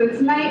So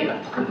tonight,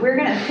 we're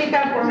going to pick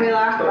up where we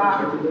left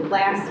off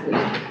last week.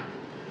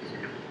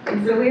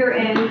 And so we were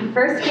in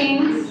 1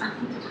 Kings,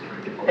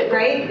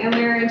 right? And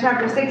we were in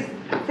chapter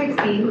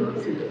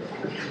 16.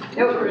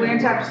 Nope, we're in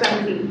chapter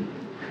 17.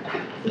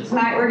 So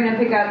tonight, we're going to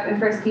pick up in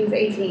 1 Kings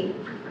 18.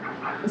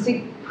 So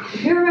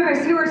who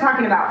remembers who we're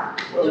talking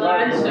about?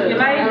 Elijah.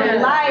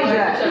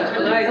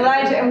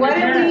 And what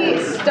did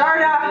we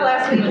start off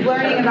last week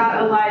learning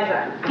about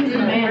Elijah? He's a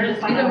man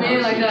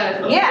like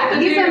us. Yeah,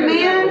 he's a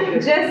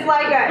man just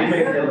like us.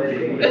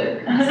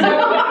 So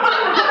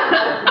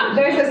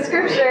there's a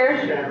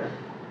scripture,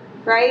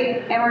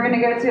 right? And we're going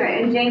to go to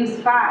it in James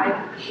 5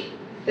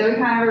 that we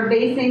kind of are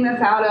basing this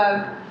out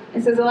of.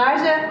 It says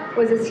Elijah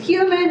was as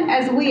human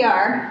as we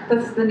are.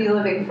 That's the New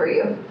Living for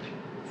you.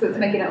 So it's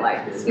making it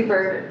like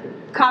super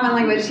common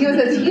language. He was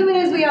as human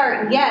as we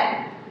are,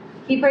 yet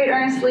he prayed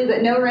earnestly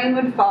that no rain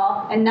would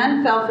fall, and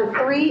none fell for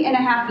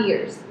 3.5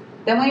 years.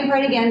 Then when he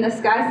prayed again, the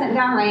sky sent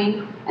down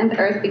rain, and the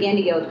earth began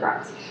to yield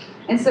crops.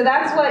 And so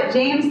that's what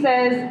James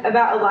says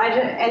about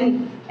Elijah.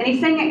 And he's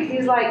saying it because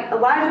he's like,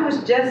 Elijah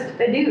was just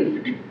a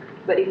dude,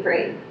 but he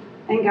prayed,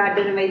 and God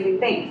did amazing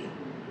things.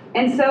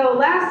 And so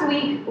last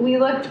week, we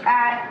looked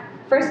at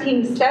 1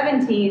 Kings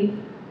 17,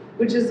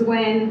 which is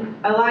when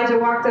Elijah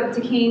walked up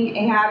to King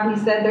Ahab and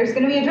he said, there's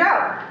going to be a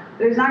drought.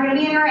 There's not going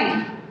to be any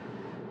rain,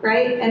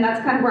 right? And that's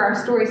kind of where our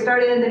story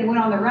started. Then he went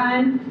on the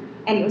run,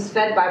 and he was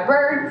fed by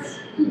birds,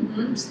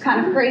 which is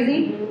kind of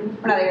crazy.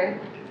 We're not there.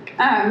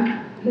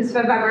 He was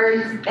fed by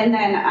birds, and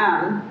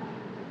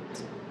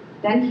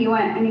then he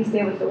went and he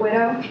stayed with the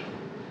widow,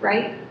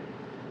 right?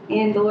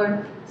 And the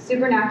Lord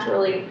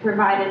supernaturally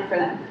provided for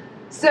them.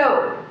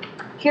 So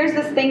here's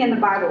this thing in the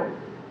Bible,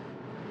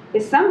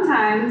 is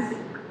sometimes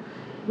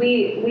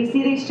we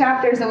see these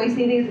chapters and we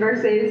see these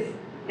verses,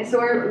 and so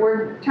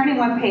we're turning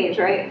one page,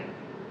 right?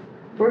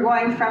 We're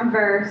going from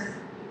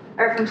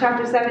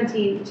chapter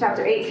 17 to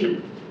chapter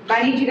 18. But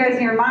I need you guys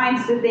in your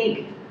minds to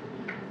think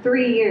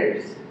 3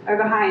 years are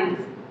behind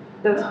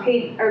those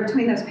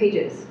between those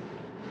pages.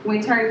 When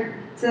we turn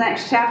to the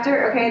next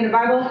chapter, okay, in the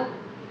Bible,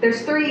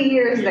 there's 3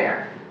 years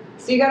there.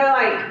 So you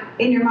gotta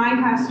in your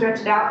mind kind of stretch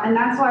it out, and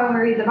that's why when we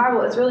read the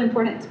Bible, it's really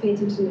important to pay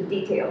attention to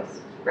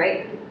details,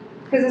 right?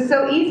 Because it's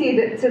so easy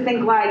to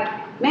think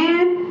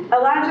man,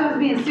 Elijah was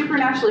being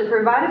supernaturally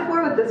provided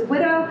for with this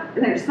widow,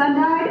 and their son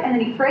died, and then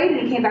he prayed,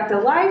 and he came back to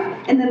life,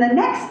 and then the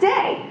next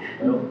day,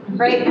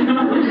 right?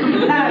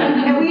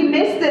 And we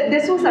missed that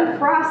this was a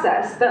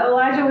process, that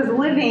Elijah was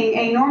living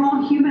a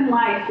normal human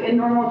life in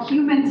normal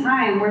human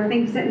time where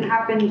things didn't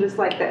happen just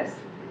like this.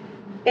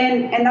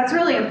 And that's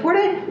really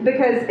important,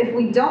 because if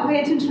we don't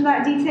pay attention to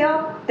that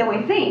detail, then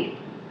we think,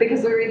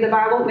 because we read the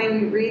Bible,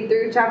 maybe we read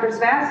through chapters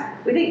fast,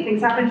 we think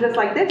things happen just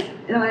like this,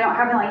 and then when they don't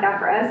happen like that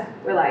for us,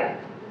 we're like,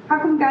 how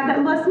come God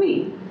doesn't bless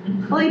me?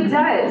 Well, he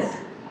does.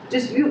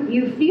 Just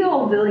you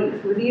feel the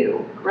length with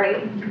you,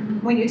 right?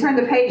 When you turn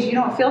the page, you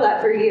don't feel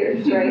that for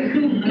years, right?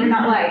 You're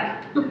not right?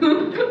 You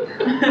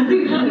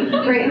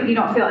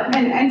don't feel it.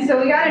 And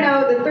so we got to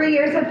know that 3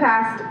 years have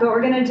passed, but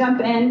we're going to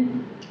jump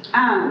in,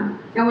 and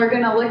we're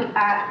going to look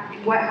at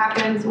what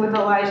happens with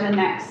Elijah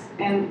next.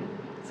 And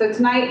so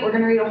tonight, we're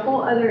going to read a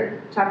whole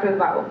other chapter of the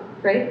Bible,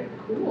 right?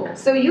 Cool.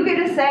 So you get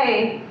to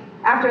say,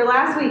 after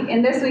last week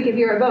and this week, if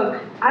you're at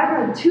both, I've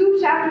read 2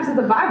 chapters of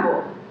the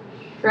Bible,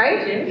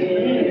 right?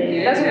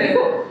 Yeah. That's pretty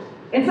cool.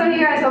 And some of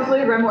you guys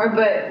hopefully read more,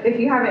 but if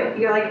you haven't,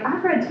 you're like,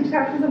 I've read 2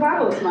 chapters of the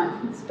Bible this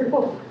month. It's pretty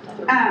cool.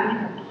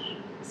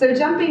 So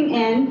jumping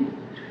in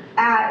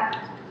at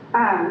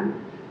 1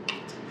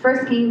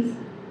 Kings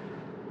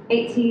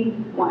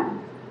 18:1.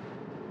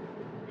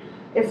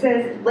 It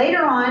says,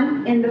 later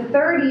on, in the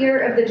 3rd year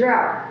of the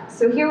drought.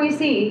 So here we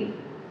see,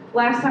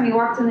 last time he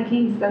walked in the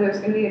king, he said there was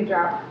going to be a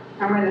drought.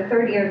 And we're in the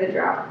 3rd year of the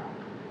drought.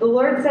 The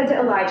Lord said to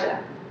Elijah,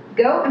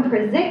 go and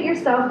present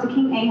yourself to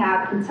King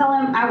Ahab and tell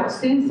him I will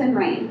soon send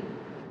rain.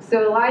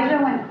 So Elijah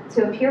went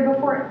to appear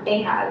before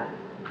Ahab.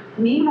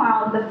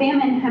 Meanwhile, the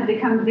famine had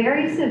become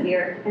very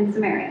severe in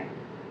Samaria.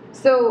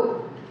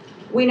 So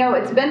we know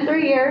it's been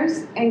 3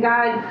 years, and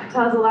God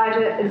tells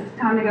Elijah it's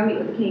time to go meet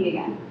with the king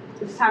again.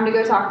 It's time to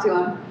go talk to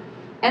him.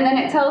 And then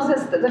it tells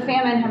us that the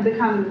famine had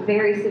become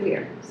very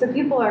severe. So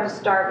people are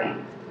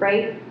starving,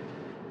 right?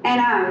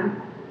 And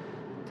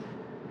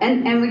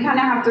we kind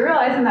of have to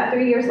realize in that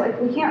 3 years,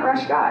 we can't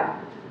rush God,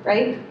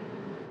 right?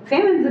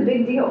 Famine's a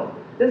big deal.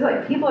 There's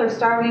people are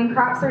starving,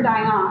 crops are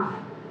dying off,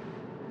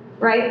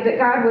 right? But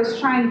God was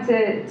trying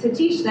to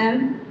teach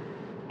them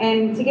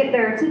and to get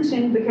their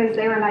attention because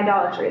they were in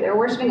idolatry. They were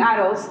worshiping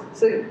idols.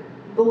 So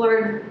the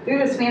Lord, through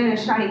this famine,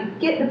 is trying to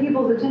get the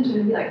people's attention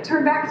and be like,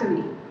 turn back to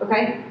me,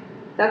 okay?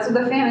 That's what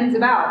the famine's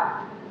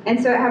about. And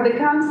so it had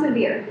become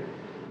severe.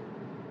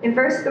 In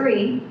verse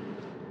 3,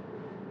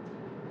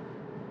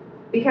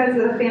 because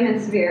of the famine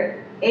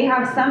severe,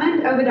 Ahab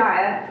summoned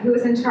Obadiah, who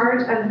was in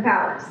charge of the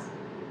palace.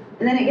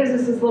 And then it gives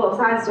us this little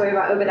side story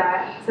about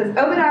Obadiah. It says,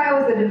 Obadiah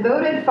was a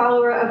devoted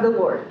follower of the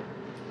Lord.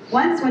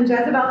 Once, when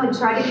Jezebel had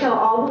tried to kill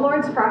all the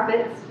Lord's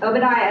prophets,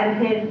 Obadiah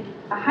had hid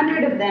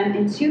 100 of them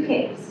in 2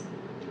 caves.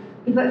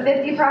 He put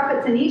 50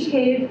 prophets in each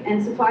cave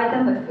and supplied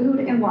them with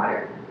food and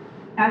water.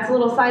 That's a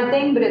little side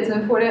thing, but it's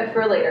important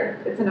for later.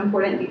 It's an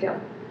important detail.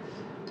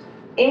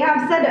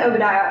 Ahab said to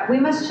Obadiah, "We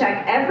must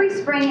check every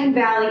spring and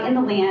valley in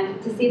the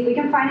land to see if we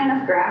can find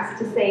enough grass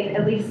to save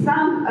at least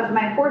some of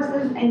my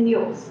horses and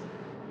mules."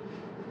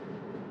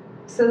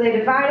 So they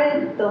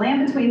divided the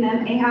land between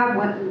them. Ahab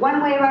went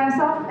one way by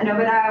himself, and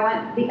Obadiah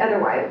went the other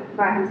way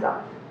by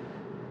himself.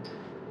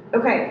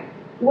 Okay,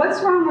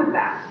 what's wrong with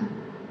that?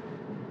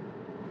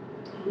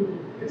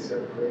 It's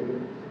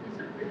separated.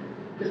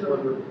 It's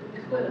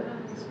split up.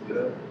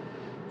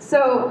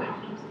 So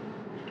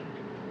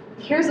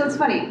here's what's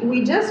funny.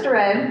 We just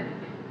read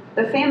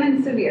the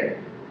famine severe.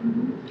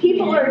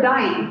 People are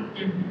dying,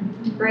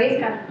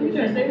 right?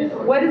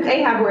 What is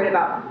Ahab worried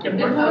about? He's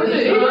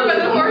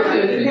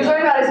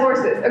worried about his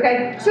horses.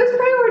 Okay, so his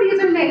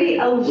priorities are maybe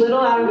a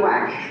little out of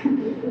whack,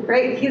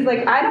 right? He's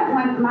like, I don't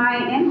want my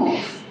animals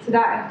to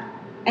die,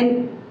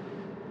 and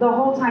the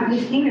whole time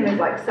his kingdom is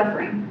like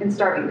suffering and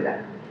starving to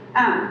death.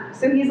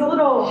 So he's a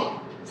little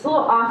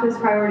off his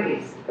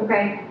priorities.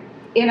 Okay,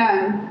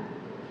 and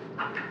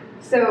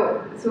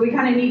So we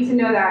kind of need to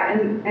know that,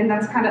 and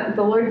that's kind of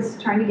the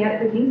Lord's trying to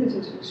get the king's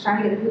attention. He's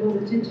trying to get the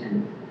people's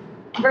attention.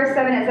 Verse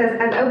 7, it says,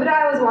 "As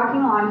Obadiah was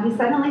walking along, he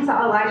suddenly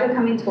saw Elijah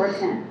coming towards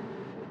him.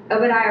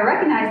 Obadiah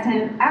recognized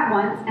him at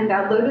once and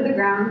bowed low to the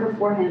ground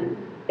before him.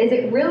 'Is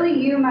it really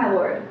you, my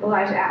lord?'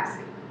 Elijah asked.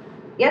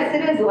 'Yes,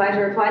 it is,'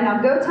 Elijah replied. 'Now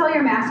go tell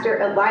your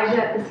master,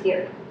 Elijah is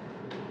here.'"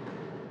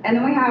 And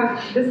then we have,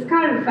 this is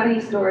kind of a funny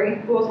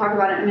story. We'll talk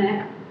about it in a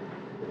minute.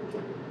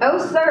 "Oh,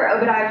 sir,"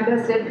 Obadiah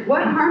protested,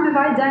 "what harm have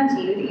I done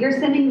to you that you're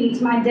sending me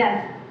to my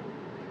death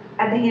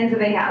at the hands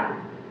of Ahab?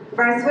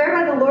 For I swear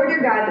by the Lord your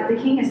God that the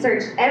king has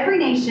searched every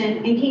nation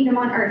and kingdom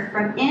on earth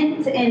from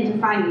end to end to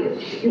find you.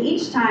 And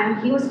each time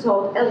he was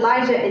told,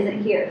 Elijah isn't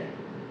here.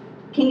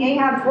 King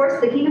Ahab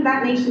forced the king of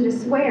that nation to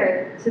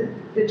swear to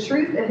the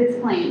truth of his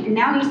claim. And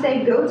now you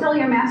say, go tell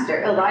your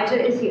master,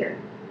 Elijah is here.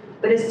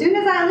 But as soon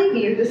as I leave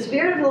you, the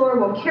Spirit of the Lord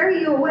will carry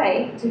you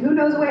away to who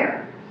knows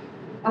where.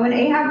 And when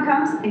Ahab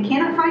comes and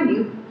cannot find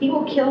you, he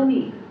will kill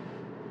me.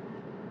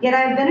 Yet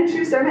I have been a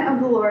true servant of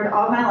the Lord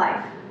all my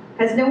life.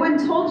 Has no one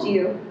told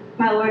you,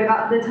 my Lord,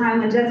 about the time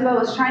when Jezebel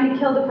was trying to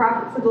kill the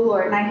prophets of the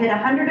Lord, and I hid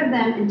 100 of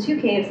them in 2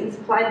 caves and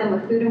supplied them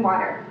with food and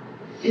water?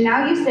 And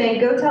now you say,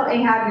 go tell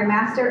Ahab your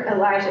master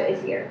Elijah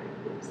is here.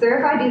 Sir,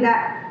 if I do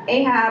that,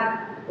 Ahab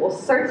will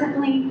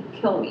certainly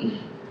kill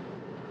me."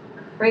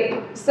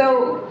 Right?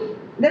 So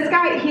this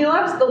guy, he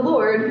loves the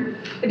Lord,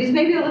 but he's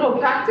maybe a little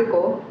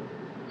practical.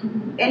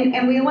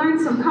 And we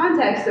learned some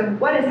context of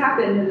what has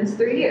happened in this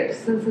 3 years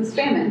since this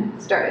famine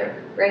started,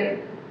 right?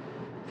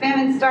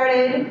 Famine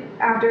started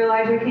after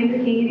Elijah came to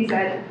the king and he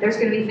said, there's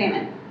going to be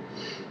famine,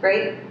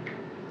 right?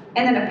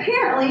 And then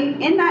apparently,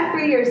 in that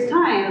 3 years'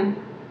 time,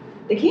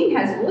 the king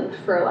has looked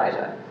for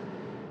Elijah.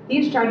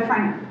 He's tried to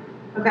find him,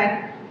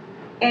 okay?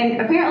 And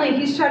apparently,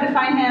 he's tried to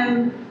find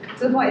him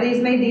to the point that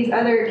he's made these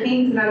other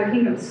kings and other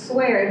kingdoms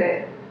swear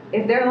that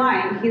if they're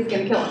lying, he's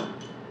going to kill them.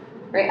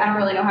 Right? I don't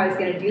really know how he's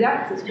going to do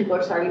that because people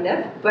are starving to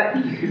death, but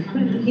he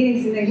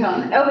thinks he's going to kill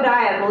him.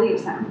 Obadiah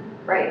believes him,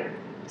 right?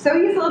 So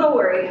he's a little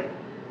worried.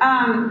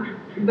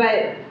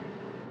 But,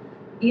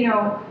 you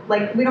know,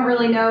 like, we don't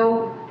really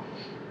know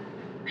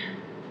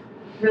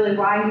really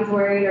why he's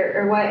worried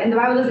or what. And the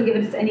Bible doesn't give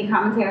us any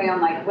commentary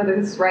on, like, whether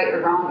this is right or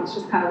wrong. It's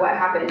just kind of what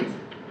happened.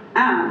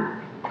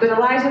 But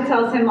Elijah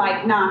tells him,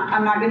 like, nah,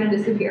 I'm not going to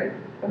disappear.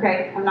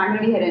 Okay, I'm not going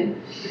to be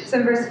hidden. So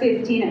in verse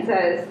 15 it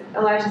says,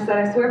 Elijah said,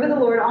 I swear by the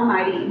Lord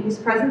Almighty, in whose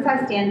presence I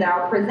stand, that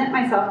I'll present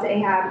myself to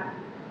Ahab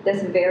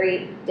this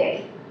very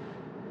day.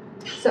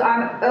 So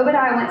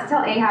Obadiah went to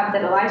tell Ahab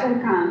that Elijah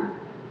had come,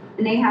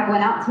 and Ahab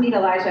went out to meet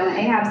Elijah. When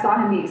Ahab saw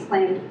him, he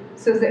exclaimed,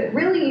 so is it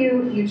really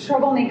you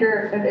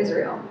troublemaker of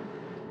Israel?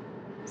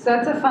 So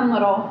that's a fun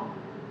little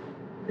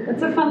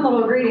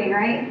greeting,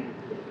 right?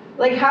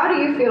 Like, how do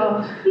you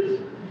feel?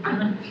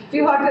 If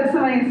you walked up to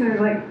somebody and somebody's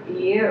like,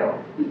 you,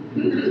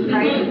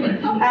 right?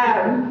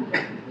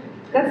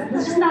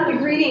 That's just not the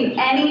greeting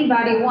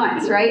anybody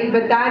wants, right?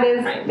 But that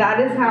is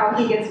how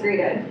he gets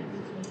greeted.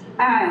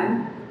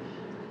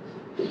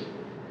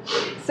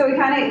 So we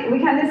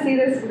kind of see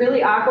this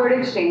really awkward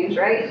exchange,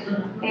 right?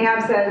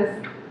 Ahab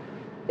says,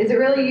 is it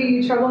really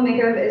you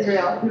troublemaker of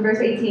Israel? In verse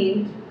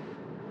 18,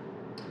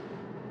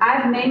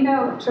 I've made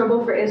no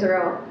trouble for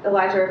Israel,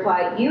 Elijah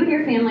replied. You and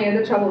your family are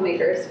the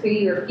troublemakers, for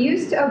you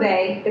refused to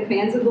obey the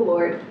commands of the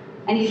Lord,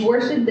 and you've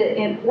worshipped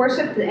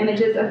the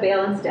images of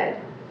Baal instead.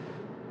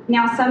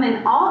 Now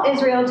summon all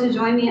Israel to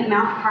join me at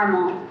Mount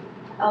Carmel,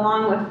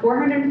 along with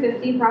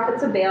 450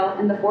 prophets of Baal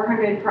and the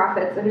 400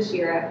 prophets of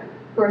Asherah,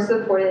 who are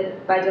supported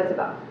by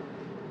Jezebel.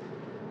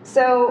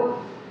 So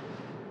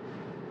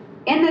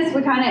in this,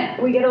 we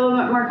get a little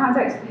bit more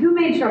context. Who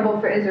made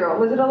trouble for Israel?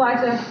 Was it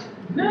Elijah?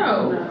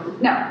 No.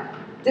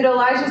 Did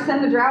Elijah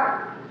send the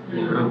drought?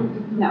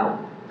 No.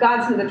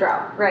 God sent the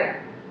drought,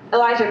 right?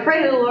 Elijah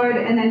prayed to the Lord,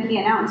 and then he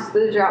announced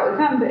that the drought would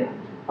come, but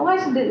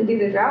Elijah didn't do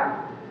the drought,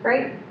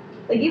 right?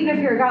 Like, even if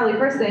you're a godly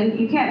person,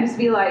 you can't just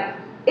be like,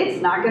 it's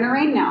not going to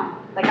rain now.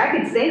 Like, I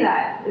could say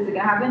that. Is it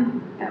going to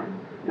happen?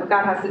 No,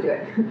 God has to do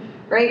it,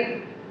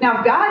 right? Now,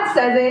 if God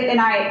says it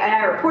and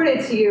I report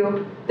it to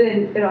you,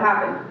 then it'll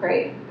happen,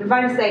 right? But if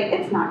I just say,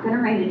 it's not going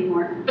to rain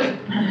anymore,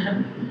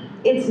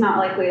 it's not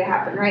likely to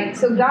happen, right?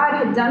 So God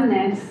had done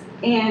this,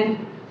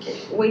 and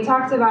we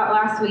talked about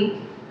last week,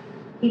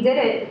 he did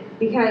it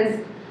because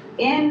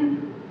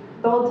in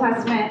the Old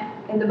Testament,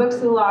 in the books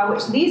of the law,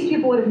 which these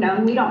people would have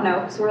known, we don't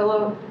know because we're a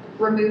little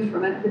removed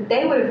from it, but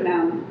they would have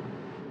known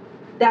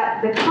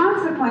that the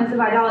consequence of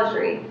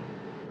idolatry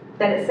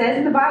that it says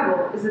in the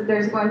Bible is that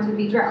there's going to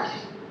be drought,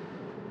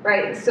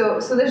 right? So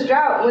this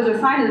drought was a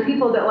sign to the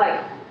people that,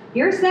 like,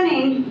 you're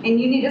sinning and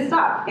you need to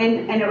stop.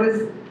 And it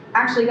was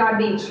actually God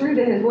being true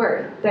to his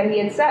word that he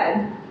had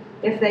said,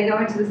 if they go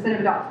into the sin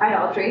of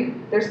idolatry,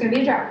 there's going to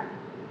be a drought,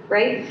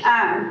 right?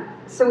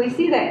 So we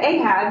see that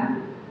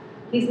Ahab,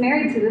 he's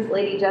married to this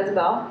lady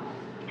Jezebel.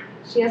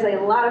 She has a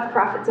lot of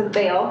prophets of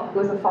Baal,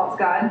 who is a false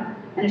god,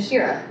 and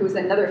Asherah, who is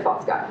another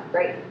false god,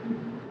 right?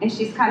 And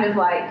she's kind of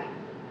like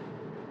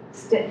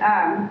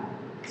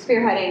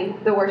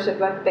spearheading the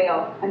worship of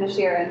Baal and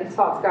Asherah and these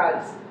false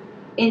gods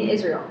in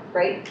Israel,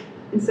 right?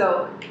 And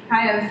so,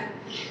 kind of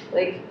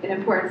like an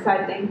important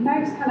side thing.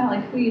 Now, it's kind of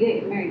like who you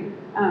date and marry.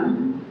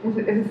 If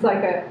it's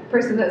like a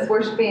person that's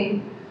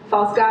worshiping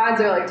false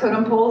gods or like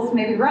totem poles,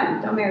 maybe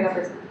run. Don't marry that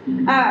person.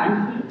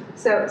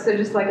 So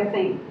just like a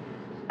thing.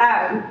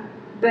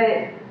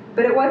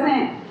 But it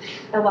wasn't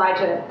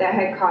Elijah that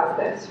had caused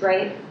this,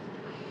 right?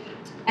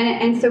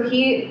 And so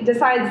he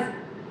decides,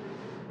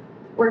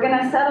 we're going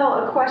to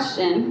settle a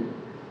question,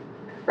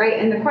 right?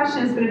 And the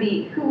question is going to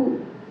be,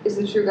 who is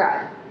the true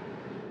God?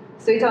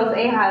 So he tells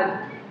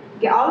Ahab,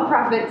 get all the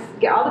prophets,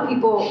 get all the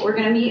people, we're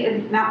going to meet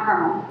at Mount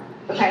Carmel,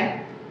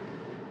 okay?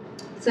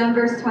 So in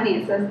verse 20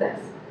 it says this,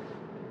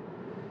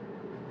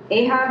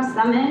 Ahab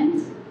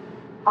summoned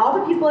all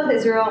the people of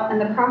Israel and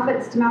the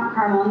prophets to Mount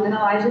Carmel, and then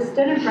Elijah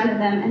stood in front of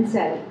them and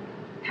said,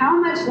 how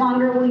much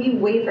longer will you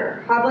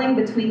waver, hobbling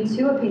between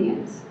two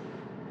opinions?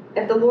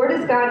 If the Lord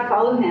is God,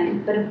 follow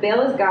him, but if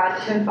Baal is God,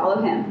 then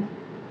follow him.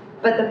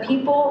 But the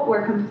people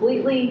were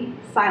completely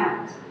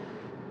silent,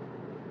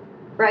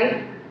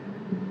 right?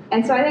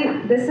 And so I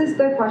think this is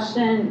the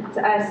question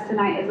to us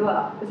tonight as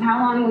well, is how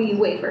long will you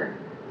waver,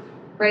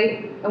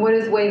 right? And what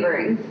is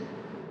wavering?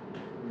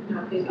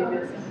 Not picking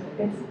a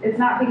side. It's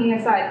not picking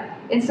a side.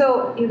 And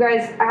so, you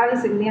guys, I have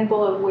this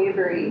example of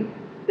wavering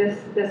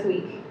this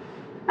week.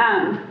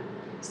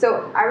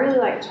 So I really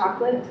like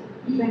chocolate.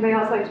 Does anybody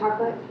else like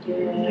chocolate?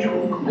 Yeah.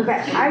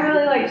 Okay, I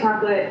really like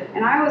chocolate,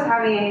 and I was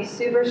having a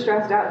super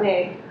stressed out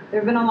day. There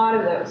have been a lot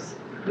of those.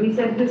 When he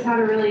said, who's had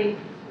a really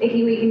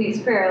icky week and needs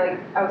prayer, like,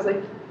 I was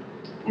like,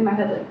 in my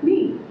head, like,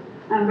 me.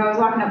 But I was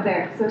walking up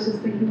there, so I was just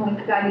thinking,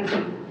 like, God needs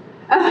me.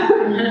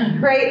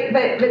 Right?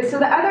 But so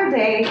the other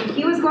day,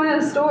 he was going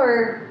to the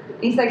store,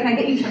 and he said, can I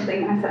get you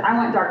something? And I said, I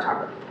want dark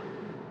chocolate.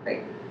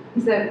 Right?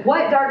 He said,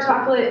 what dark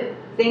chocolate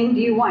thing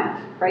do you want?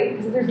 Right?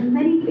 Because there's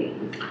many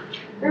things.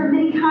 There are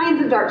many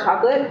kinds of dark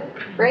chocolate,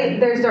 right?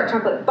 There's dark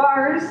chocolate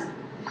bars.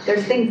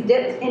 There's things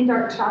dipped in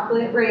dark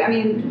chocolate, right? I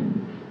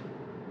mean,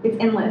 it's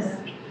endless.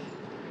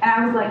 And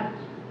I was like,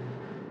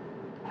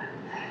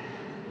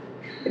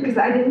 because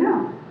I didn't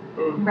know,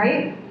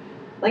 right?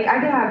 Like, I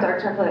could have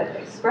dark chocolate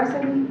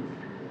espresso.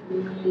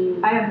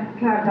 Could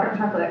have dark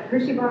chocolate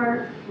Hershey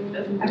bar.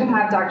 I could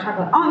have dark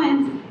chocolate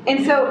almonds.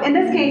 And so, in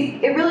this case,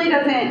 it really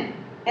doesn't,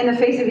 in the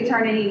face of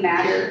eternity,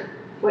 matter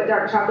what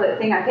dark chocolate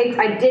thing I picked.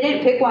 I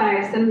didn't pick one.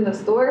 I sent him to the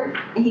store,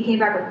 and he came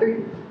back with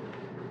 3.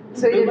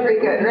 So he did pretty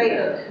good,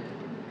 right?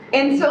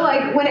 And so,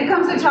 like, when it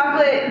comes to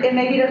chocolate, it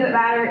maybe doesn't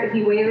matter if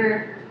you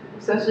waver,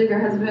 especially if your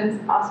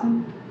husband's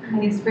awesome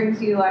and he brings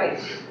you,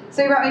 like,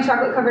 so he brought me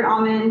chocolate-covered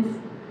almonds.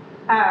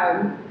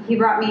 He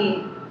brought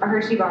me a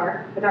Hershey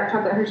bar, a dark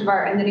chocolate Hershey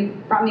bar, and then he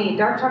brought me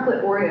dark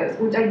chocolate Oreos,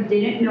 which I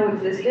didn't know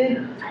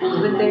existed,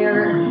 but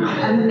they're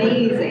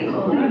amazing.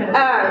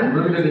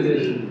 Limited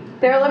edition.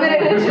 They're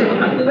limited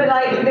edition, but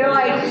like they're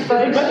like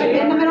fudge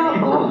in the middle.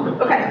 Oh,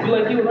 okay.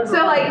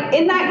 So like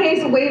in that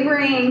case,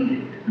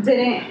 wavering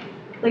didn't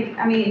like.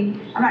 I mean,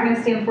 I'm not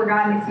gonna stand before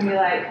God and he's gonna be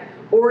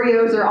like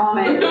Oreos or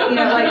almonds, you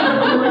know, like.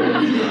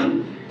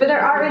 But there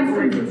are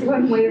instances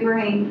when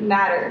wavering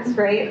matters,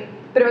 right?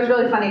 But it was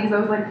really funny because I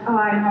was like, oh,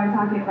 I know I'm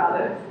talking about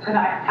this, and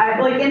I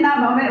like in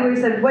that moment when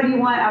we said, what do you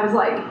want? I was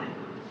like,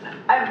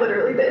 I'm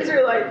literally the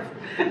Israelites.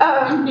 Because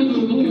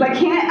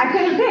I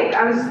couldn't pick.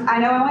 I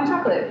know I want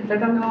chocolate, but I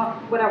don't know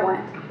what I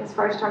want as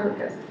far as chocolate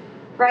goes,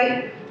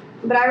 right?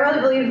 But I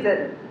really believe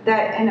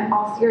that in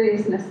all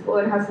seriousness, the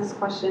Lord has this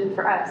question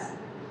for us.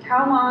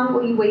 How long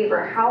will you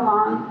waver? How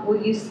long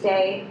will you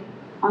stay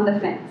on the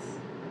fence?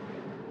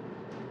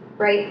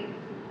 Right?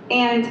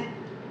 And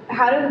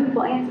how do the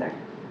people answer?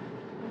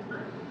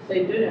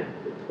 They didn't.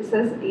 It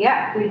says,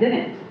 yeah, we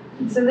didn't.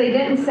 So they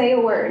didn't say a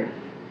word.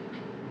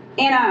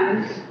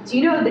 And do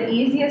you know the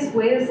easiest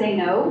way to say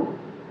no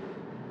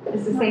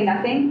is to say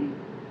nothing?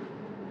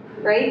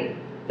 Right?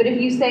 But if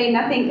you say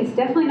nothing, it's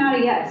definitely not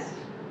a yes.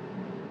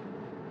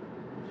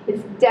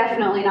 It's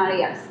definitely not a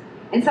yes.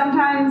 And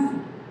sometimes,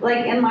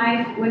 like in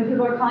life, when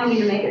people are calling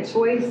you to make a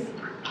choice,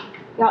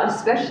 y'all,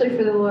 especially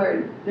for the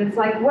Lord, it's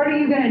like, what are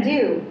you going to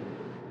do?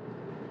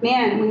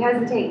 man, we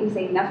hesitate, we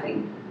say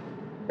nothing,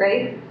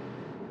 right?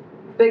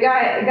 But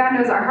God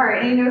knows our heart,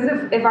 and He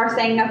knows if our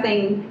saying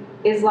nothing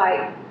is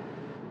like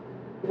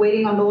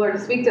waiting on the Lord to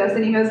speak to us,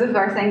 and He knows if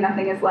our saying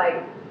nothing is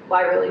like, well,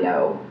 I really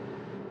know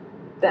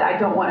that I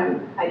don't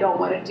want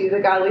to do the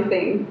godly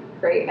thing,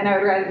 right? And I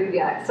would rather do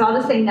that. So I'll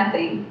just say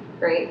nothing,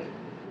 right?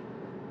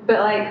 But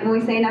like when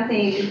we say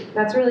nothing,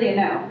 that's really a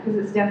no,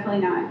 because it's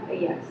definitely not a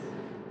yes,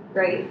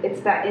 right?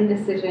 It's that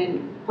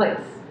indecision place.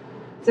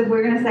 So if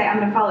we're going to say, I'm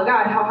going to follow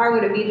God, how hard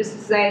would it be just to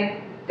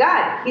say,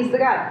 God, He's the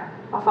God,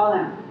 I'll follow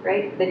Him,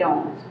 right? They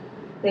don't.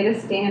 They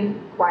just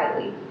stand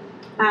quietly.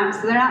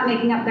 So they're not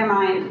making up their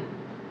mind.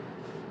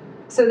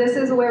 So this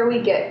is where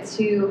we get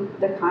to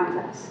the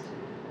contest,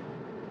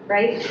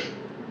 right?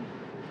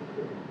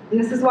 And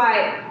this is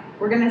why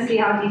we're going to see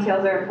how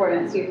details are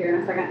important to you here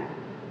in a second.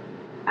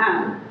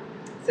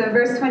 So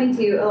verse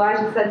 22,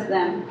 Elijah said to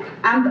them,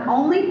 I'm the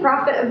only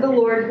prophet of the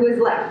Lord who is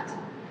left.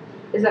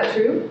 Is that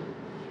true?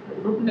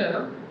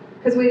 No.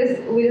 Because we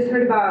just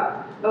heard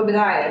about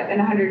Obadiah and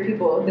 100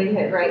 people they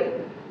hit, right?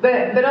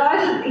 But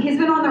Elijah, he's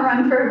been on the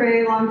run for a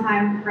very long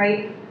time,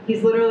 right?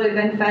 He's literally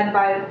been fed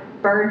by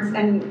birds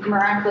and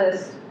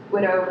miraculous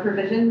widow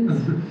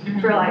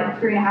provisions for like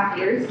 3.5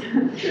 years.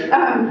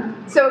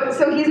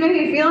 So he's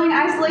maybe feeling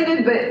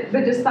isolated,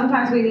 but just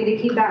sometimes we need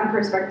to keep that in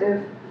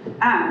perspective.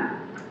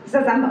 He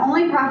says, I'm the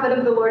only prophet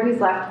of the Lord who's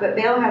left, but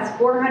Baal has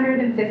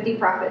 450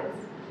 prophets.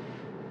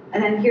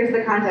 And then here's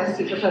the contest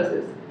he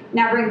proposes.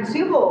 Now bring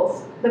 2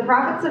 bulls. The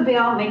prophets of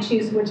Baal may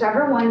choose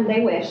whichever one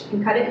they wish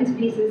and cut it into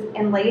pieces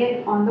and lay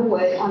it on the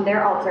wood on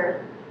their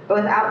altar, but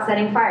without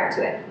setting fire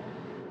to it.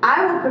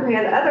 I will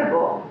prepare the other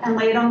bull and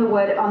lay it on the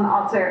wood on the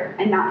altar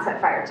and not set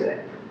fire to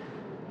it.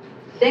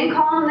 Then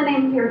call on the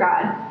name of your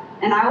God,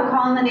 and I will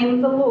call on the name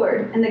of the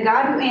Lord, and the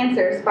God who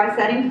answers by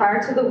setting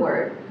fire to the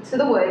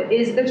wood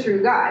is the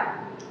true God.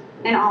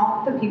 And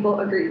all the people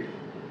agreed.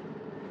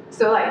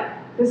 So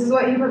this is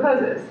what he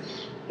proposes.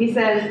 He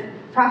says,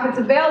 prophets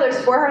of Baal, there's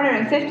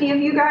 450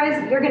 of you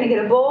guys. You're going to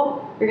get a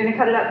bull. You're going to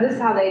cut it up. This is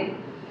how they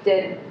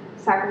did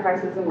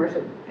sacrifices and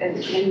worship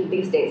in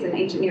these days in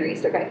ancient Near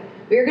East, okay?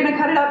 But you're going to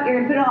cut it up. You're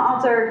going to put it on the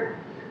altar,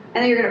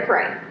 and then you're going to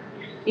pray.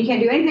 You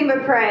can't do anything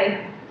but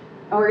pray,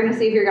 and we're going to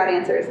see if your God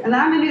answers. And then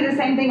I'm going to do the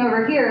same thing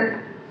over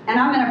here, and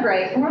I'm going to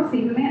pray, and we'll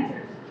see who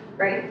answers,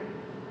 right?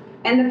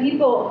 And the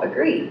people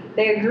agree.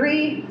 They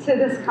agree to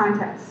this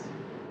contest.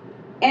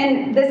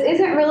 And this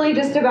isn't really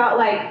just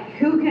about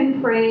who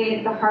can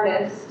pray the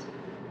hardest,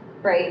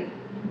 right?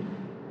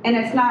 And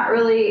it's not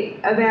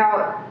really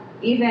about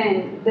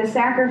even the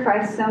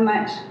sacrifice so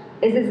much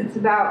as it's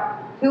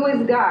about who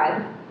is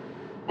God.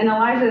 And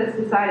Elijah has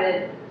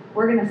decided,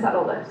 we're going to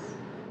settle this.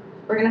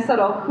 We're going to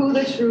settle who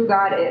the true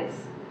God is,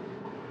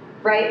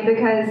 right?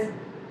 Because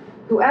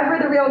whoever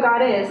the real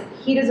God is,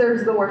 He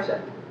deserves the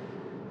worship.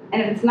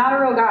 And if it's not a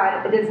real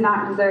God, He does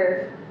not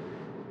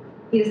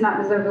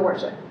deserve the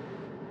worship.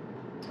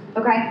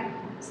 Okay?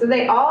 So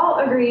they all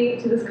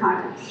agree to this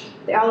contest.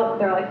 They're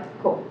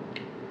like, cool,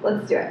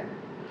 let's do it.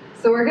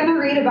 So we're going to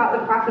read about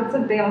the prophets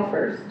of Baal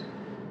first.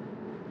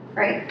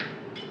 Right?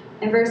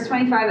 In verse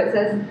 25 it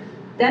says,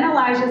 Then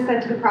Elijah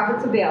said to the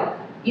prophets of Baal,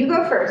 You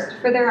go first,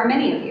 for there are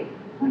many of you.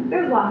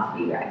 There's lots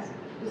of you guys.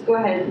 Just go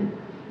ahead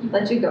and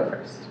let you go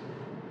first.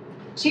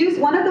 Choose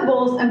one of the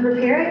bulls and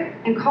prepare it,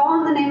 and call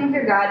on the name of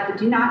your God, but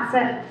do not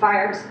set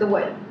fire to the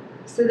wood.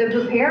 So they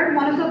prepared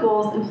one of the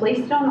bulls and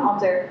placed it on the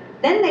altar.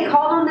 Then they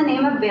called on the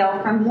name of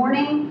Baal from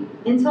morning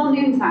until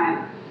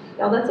noontime.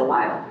 Y'all, that's a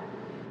while.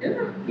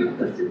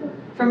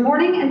 From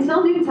morning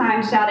until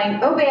noontime,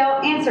 shouting, O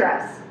Baal, answer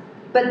us.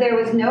 But there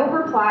was no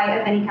reply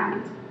of any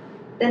kind.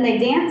 Then they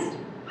danced,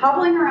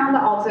 hobbling around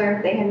the altar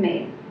they had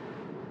made.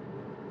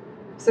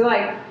 So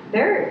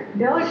they're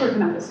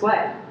working up a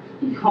sweat.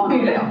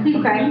 Calling Baal,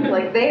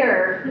 okay? They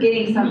are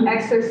getting some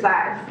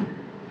exercise.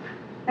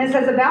 And it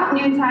says, about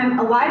noontime,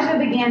 Elijah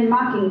began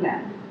mocking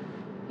them.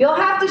 You'll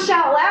have to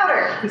shout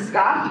louder, he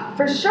scoffed,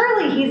 for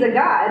surely he's a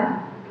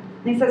god.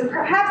 And he says,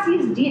 perhaps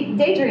he's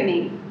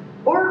daydreaming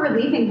or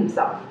relieving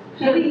himself.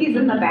 Maybe he's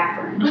in the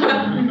bathroom,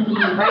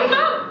 right?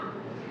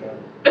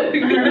 Or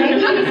maybe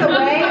he's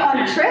away on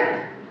a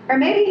trip, or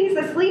maybe he's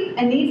asleep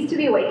and needs to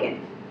be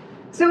awakened.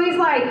 So he's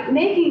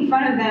making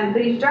fun of them,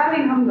 but he's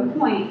driving home the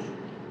point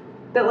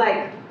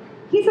that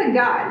he's a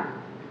god,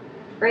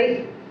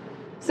 right?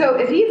 So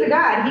if he's a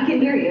god, he can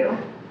hear you.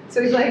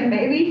 So he's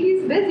maybe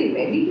he's busy,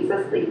 maybe he's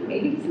asleep,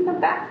 maybe he's in the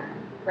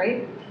bathroom,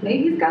 right?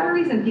 Maybe he's got a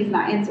reason he's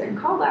not answering.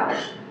 Call louder.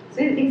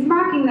 So he's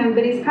mocking them,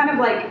 but he's kind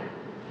of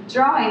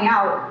drawing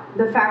out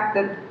the fact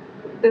that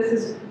this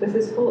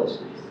is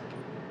foolishness.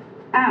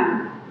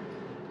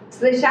 So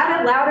they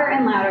shouted louder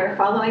and louder,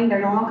 following their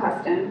normal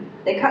custom.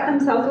 They cut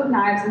themselves with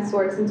knives and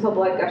swords until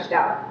blood gushed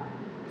out.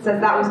 It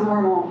says that was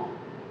normal.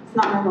 It's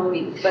not normal to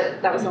me,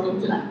 but that was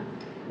normal to them.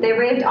 They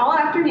raved all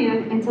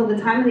afternoon until the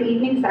time of the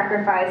evening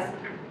sacrifice,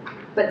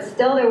 but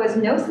still there was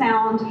no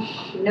sound,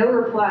 no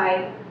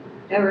reply,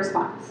 no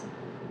response.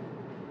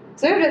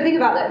 So you have to think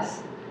about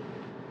this.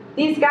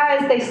 These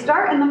guys, they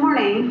start in the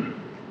morning,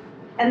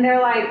 and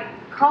they're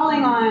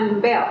calling on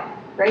Baal,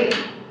 right?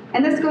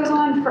 And this goes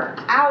on for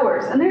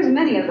hours, and there's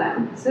many of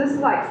them. So this is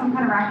like some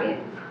kind of racket.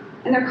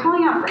 And they're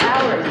calling out for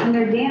hours, and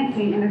they're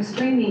dancing, and they're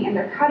screaming, and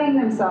they're cutting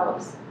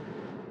themselves.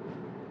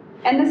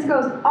 And this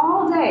goes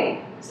all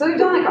day. So they've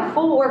done like a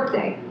full work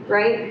day,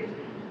 right?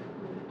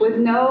 With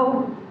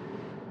no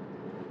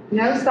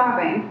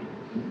stopping.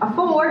 A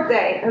full work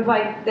day of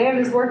like, they have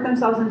just worked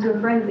themselves into a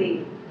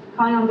frenzy,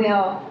 calling on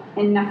Baal,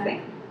 and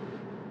nothing.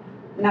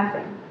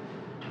 Nothing.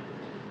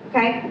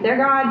 Okay? Their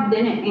God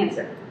didn't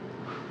answer.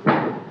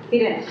 He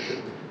didn't.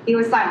 He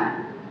was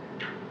silent.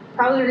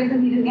 Probably the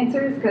reason he didn't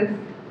answer is because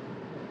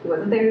he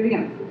wasn't there to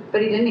begin with.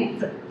 But he didn't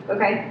answer.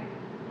 Okay?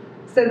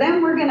 So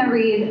then we're going to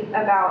read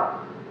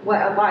about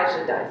what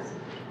Elijah does.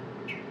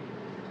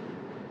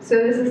 So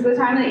this is the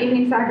time of the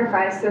evening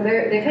sacrifice. So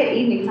they've hit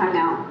evening time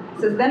now.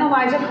 It says, then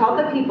Elijah called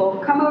the people,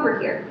 come over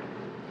here.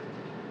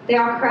 They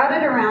all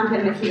crowded around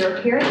him as he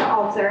repaired the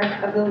altar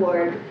of the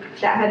Lord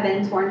that had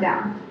been torn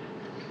down.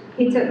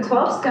 He took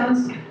 12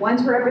 stones, one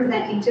to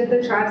represent each of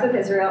the tribes of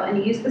Israel, and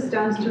he used the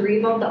stones to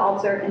rebuild the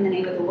altar in the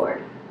name of the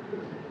Lord.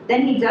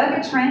 Then he dug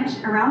a trench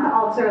around the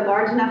altar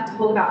large enough to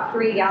hold about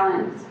 3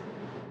 gallons.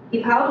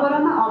 He piled wood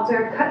on the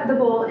altar, cut the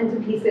bowl into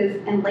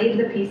pieces, and laid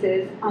the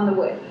pieces on the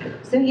wood.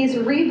 So he's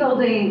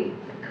rebuilding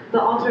the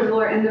altar of the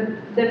Lord, and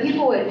the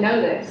people would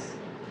know this.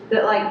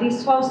 That like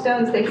these 12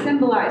 stones, they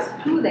symbolize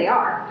who they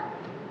are.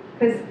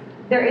 Because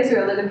they're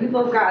Israel, they're the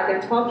people of God,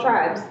 they're 12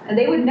 tribes, and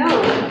they would know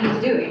what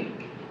he's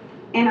doing.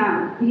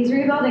 And he's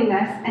rebuilding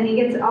this, and he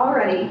gets it all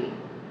ready.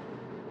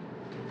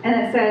 And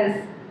it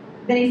says,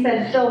 then he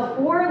said, fill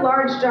 4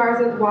 large jars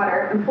with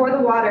water, and pour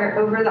the water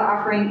over the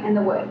offering and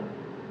the wood.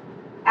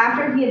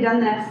 After they'd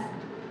done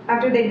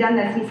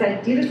this, he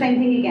said, do the same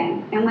thing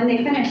again. And when they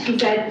finished, he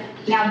said,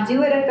 now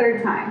do it a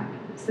 3rd time.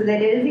 So they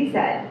did as he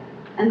said.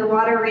 And the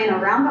water ran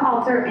around the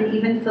altar and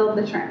even filled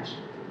the trench.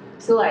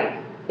 So, like,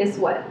 it's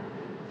wet.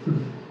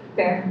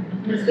 Fair.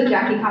 It's the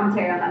Jackie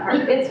commentary on that part.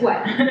 It's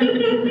wet.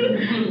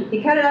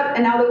 He cut it up,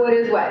 and now the wood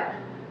is wet.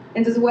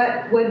 And does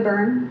wet wood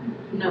burn?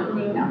 No.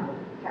 No.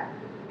 Okay.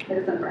 It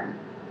doesn't burn.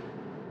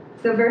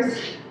 So, verse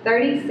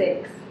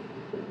 36.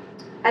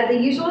 At the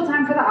usual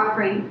time for the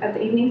offering of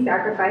the evening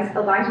sacrifice,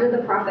 Elijah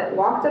the prophet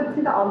walked up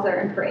to the altar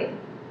and prayed.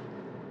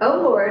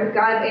 O Lord,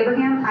 God of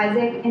Abraham,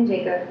 Isaac, and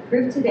Jacob,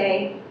 prove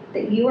today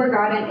that you are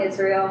God in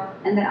Israel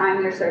and that I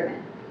am your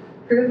servant.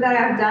 Prove that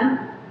I have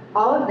done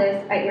all of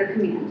this at your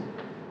command.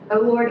 O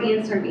Lord,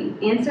 answer me.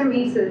 Answer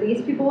me so that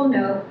these people will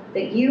know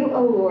that you,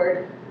 O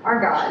Lord,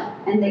 are God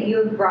and that you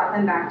have brought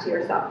them back to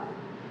yourself.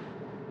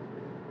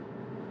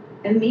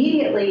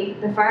 Immediately,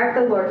 the fire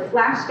of the Lord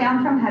flashed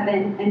down from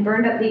heaven and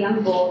burned up the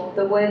young bull,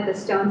 the wood, the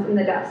stones, and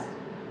the dust.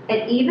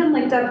 It even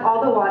licked up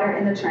all the water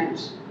in the trench.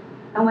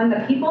 And when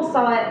the people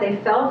saw it, they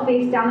fell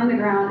face down on the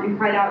ground and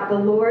cried out, the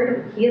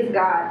Lord, he is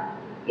God.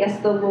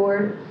 Yes, the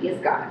Lord, he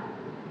is God.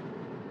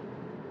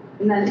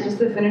 And then just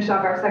to finish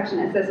off our section,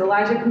 it says,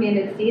 Elijah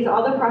commanded, seize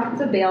all the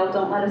prophets of Baal,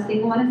 don't let a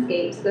single one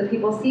escape. So the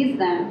people seized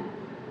them,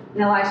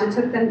 and Elijah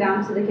took them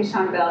down to the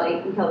Kishon Valley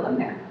and killed them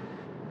there.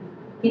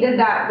 He did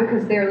that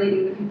because they were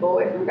leading the people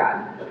away from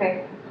God,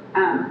 okay?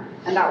 And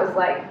that was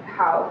like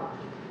how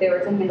they were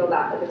to handle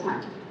that at the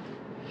time.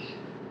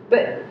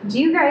 But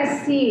do you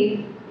guys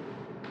see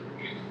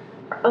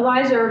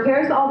Elijah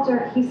repairs the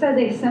altar, he says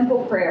a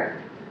simple prayer.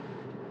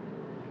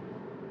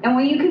 And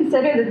when you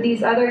consider that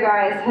these other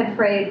guys had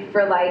prayed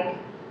for like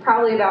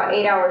probably about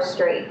 8 hours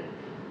straight,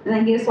 and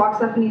then he just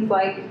walks up and he's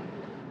like,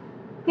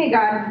 hey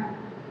God,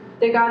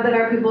 the God that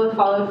our people have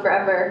followed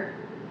forever,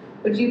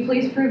 would you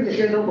please prove that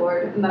you're the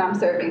Lord and that I'm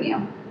serving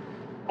you?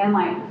 And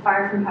like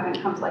fire from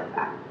heaven comes like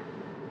that,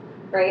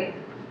 right?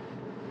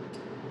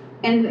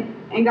 And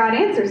God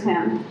answers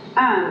him.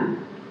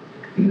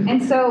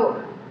 And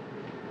so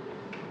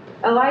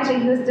Elijah,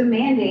 he was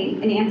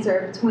demanding an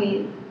answer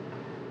between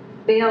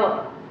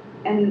Baal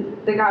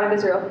and the God of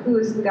Israel. Who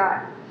is the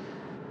God?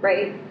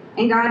 Right?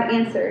 And God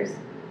answers.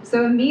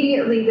 So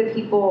immediately the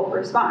people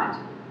respond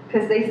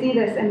because they see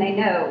this and they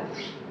know.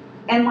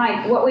 And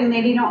like what we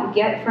maybe don't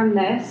get from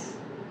this,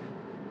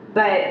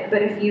 but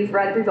if you've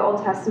read through the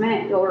Old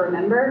Testament, you'll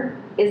remember,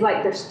 is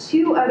like there's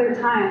 2 other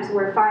times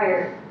where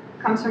fire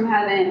comes from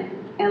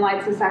heaven and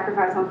lights the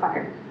sacrifice on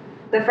fire.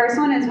 The first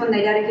one is when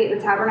they dedicate the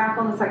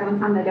tabernacle, and the second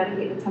time they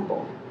dedicate the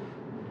temple.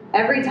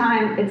 Every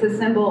time it's a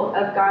symbol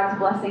of God's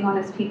blessing on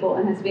his people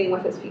and his being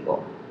with his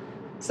people.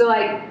 So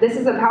like this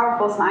is a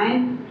powerful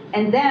sign,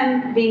 and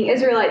them being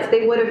Israelites,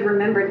 they would have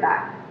remembered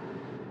that.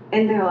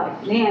 And they're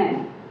like,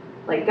 man,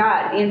 like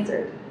God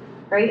answered,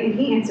 right? And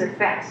he answered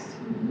fast.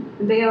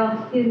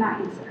 Baal, he did not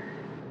answer.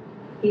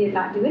 He did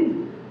not do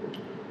anything.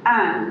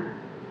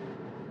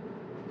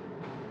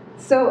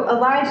 So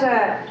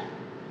Elijah,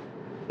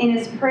 in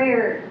his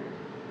prayer,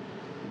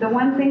 the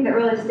one thing that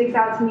really sticks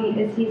out to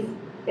me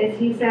is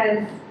he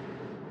says,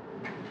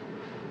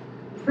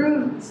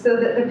 prove so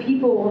that the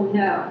people will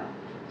know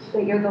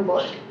that you're the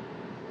Lord.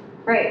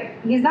 Right?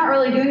 He's not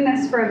really doing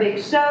this for a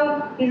big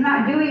show. He's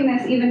not doing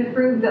this even to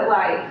prove that,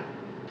 like,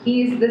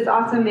 he's this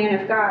awesome man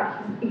of God.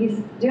 He's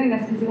doing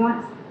this because he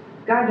wants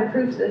God to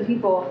prove to the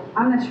people,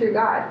 I'm the true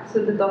God,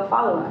 so that they'll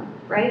follow him.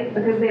 right?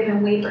 Because they've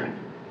been wavering.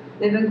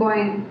 They've been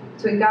going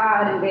between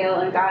God and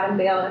Baal and God and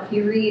Baal. If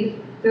you read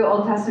through the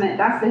Old Testament,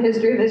 that's the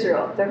history of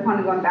Israel. They're kind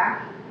of going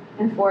back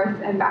and forth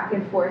and back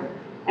and forth.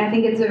 And I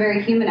think it's a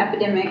very human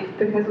epidemic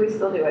because we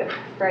still do it,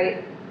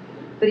 right?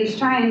 But he's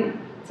trying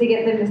to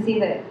get them to see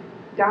that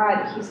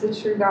God, he's the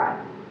true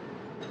God.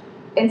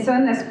 And so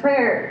in this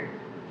prayer,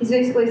 he's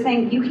basically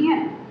saying, you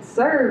can't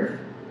serve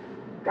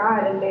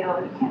God and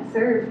Baal. You can't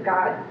serve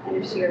God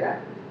and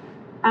Asherah.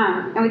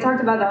 And we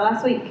talked about that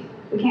last week.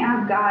 We can't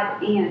have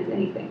God and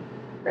anything,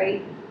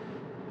 right?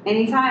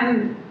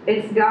 Anytime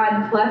it's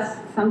God plus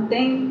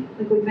something,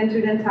 like we've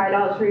entered into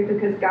idolatry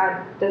because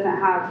God doesn't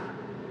have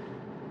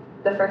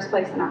the first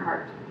place in our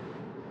heart.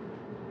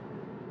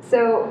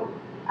 So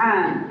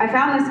I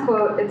found this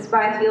quote. It's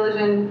by a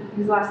theologian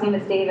whose last name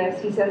is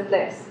Davis. He says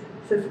this.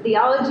 It says,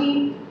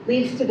 theology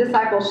leads to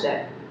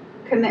discipleship.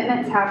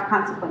 Commitments have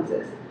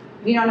consequences.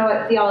 If you don't know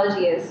what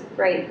theology is,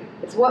 right?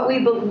 It's what we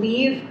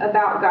believe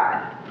about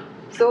God.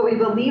 So what we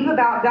believe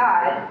about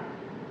God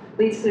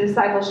leads to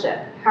discipleship,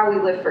 how we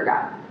live for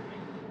God.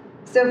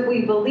 So if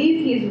we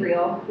believe he's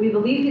real, we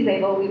believe he's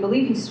able, we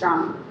believe he's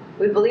strong,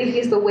 we believe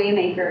he's the way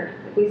maker,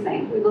 like we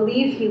say, we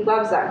believe he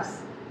loves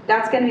us,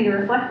 that's going to be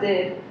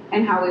reflected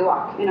in how we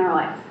walk in our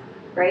life,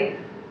 right?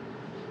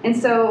 And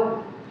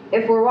so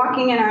if we're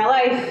walking in our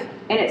life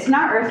and it's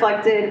not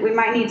reflected, we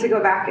might need to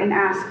go back and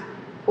ask,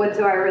 what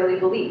do I really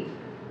believe,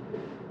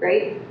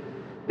 right?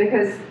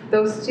 Because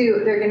those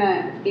two, they're going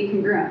to be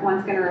congruent.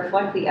 One's going to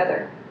reflect the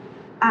other.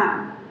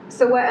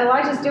 So what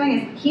Elijah's doing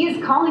is he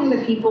is calling the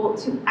people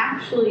to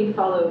actually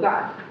follow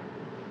God.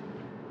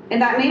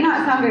 And that may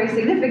not sound very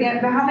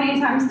significant, but how many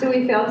times do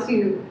we fail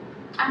to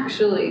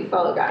actually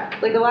follow God?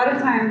 Like a lot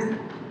of times,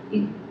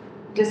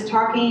 just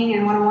talking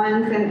and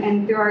one-on-ones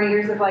and through our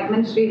years of like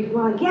ministry,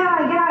 we're like, yeah,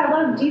 I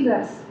love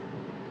Jesus.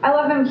 I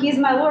love him. He's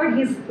my Lord.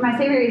 He's my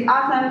Savior. He's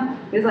awesome.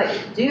 He's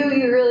like, do you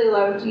really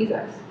love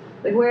Jesus?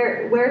 Like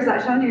where's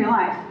that shown in your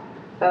life?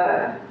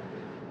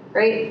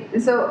 Right?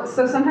 And so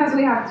sometimes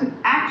we have to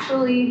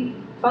actually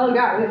follow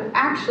God. We have to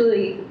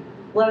actually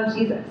love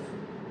Jesus.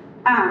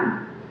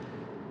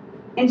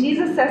 And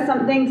Jesus says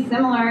something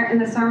similar in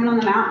the Sermon on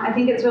the Mount. I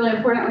think it's really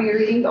important when you're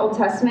reading the Old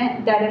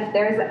Testament that if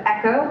there's an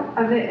echo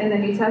of it in the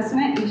New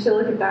Testament, you should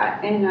look at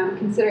that and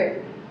consider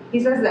it. He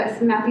says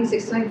this in Matthew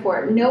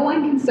 6:24, no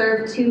one can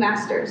serve two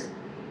masters,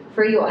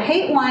 for you will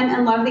hate one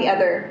and love the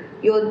other.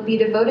 You will be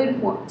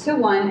devoted to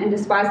one and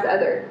despise the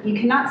other. You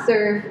cannot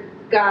serve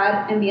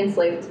God and be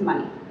enslaved to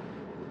money.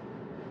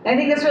 And I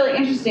think that's really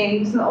interesting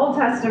because in the Old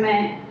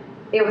Testament,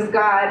 it was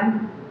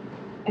God,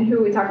 and who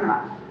are we talking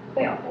about?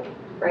 Baal,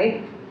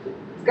 right?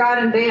 It's God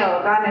and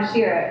Baal, God and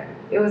Asherah.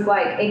 It was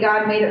like a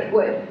God made of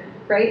wood,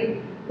 right?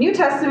 New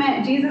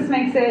Testament, Jesus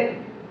makes it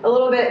a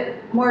little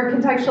bit more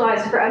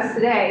contextualized for us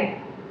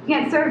today. You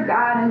can't serve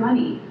God and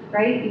money,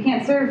 right? You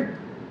can't serve,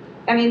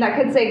 that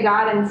could say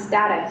God and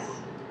status,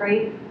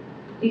 right?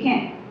 You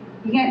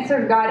can't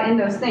serve God in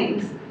those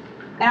things.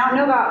 And I don't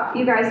know about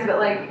you guys, but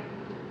like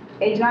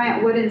a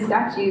giant wooden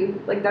statue,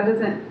 like that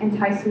doesn't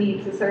entice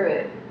me to serve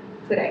it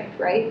today,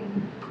 right?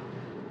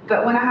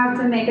 But when I have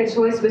to make a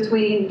choice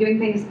between doing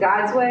things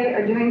God's way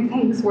or doing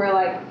things where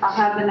like I'll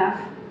have enough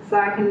so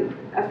I can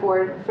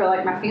afford for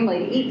like my family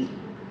to eat,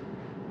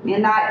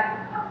 and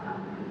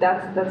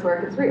that's where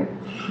it gets real,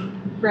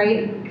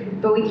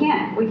 right? But we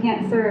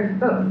can't serve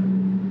both.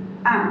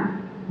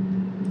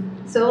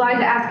 So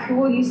Elijah asked, who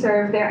will you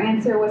serve? Their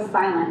answer was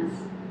silence.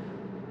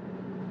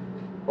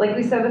 Like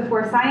we said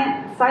before,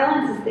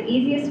 silence is the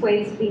easiest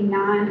way to be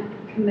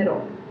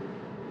non-committal,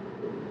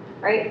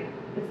 right?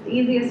 It's the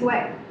easiest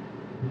way.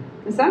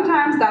 And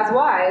sometimes that's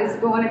wise,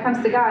 but when it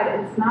comes to God,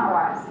 it's not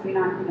wise to be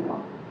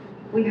non-committal.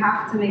 We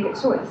have to make a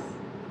choice.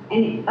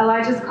 And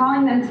Elijah's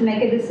calling them to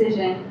make a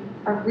decision,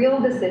 a real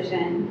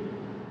decision,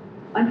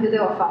 on who they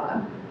will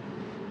follow.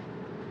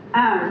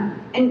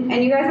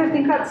 And you guys, I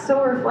think that's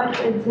so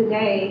reflected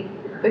today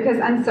because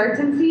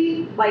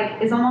uncertainty,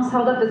 is almost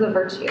held up as a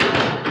virtue,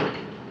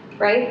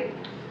 right?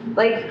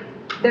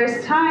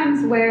 There's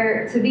times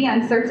where to be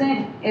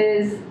uncertain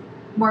is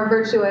more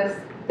virtuous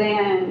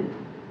than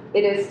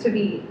it is to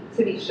be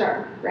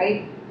sure,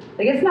 right?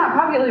 It's not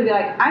popular to be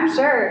like, I'm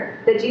sure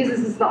that Jesus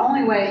is the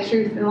only way,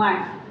 truth, and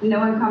life. No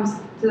one comes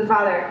to the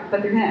Father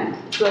but through him.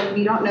 So if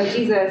you don't know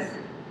Jesus,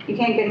 you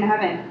can't get into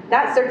heaven.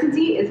 That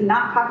certainty is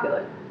not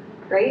popular,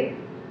 right?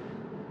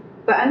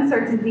 But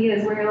uncertainty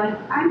is where you're like,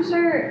 I'm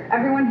sure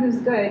everyone who's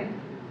good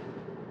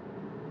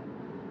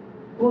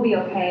will be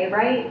okay,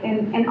 right?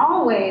 And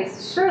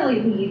always surely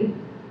lead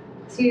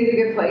to the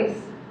good place.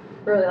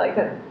 Really like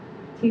that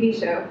TV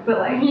show, but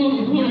I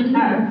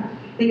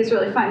think it's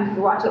really fun if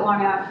you watch it long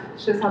enough.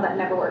 It shows how that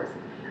never works.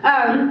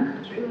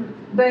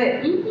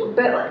 But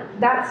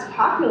that's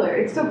popular.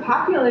 It's so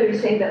popular to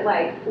say that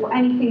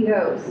anything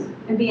goes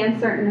and be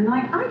uncertain. And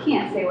I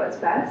can't say what's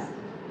best.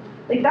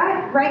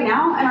 That right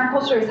now in our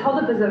culture is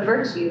held up as a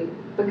virtue,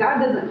 but God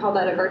doesn't call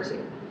that a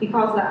virtue. He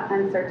calls that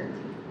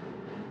uncertainty.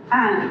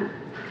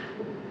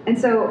 And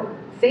so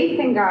faith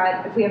in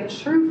God, if we have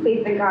true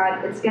faith in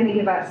God, it's going to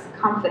give us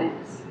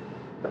confidence.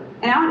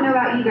 And I don't know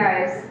about you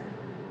guys,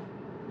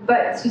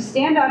 But to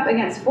stand up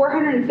against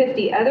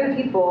 450 other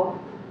people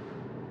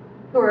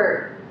who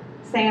are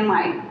saying,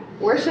 like,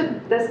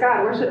 worship this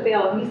God, worship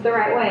Baal, he's the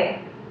right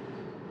way.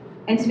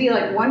 And to be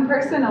like one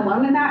person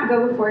alone in that,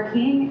 go before a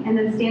king, and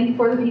then stand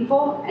before the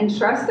people and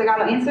trust that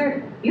God will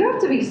answer, you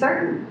have to be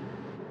certain,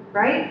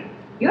 right?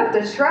 You have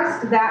to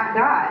trust that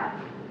God.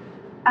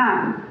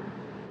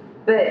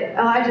 But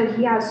Elijah,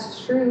 he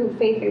has true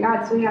faith in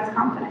God, so he has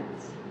confidence.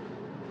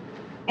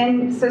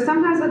 And so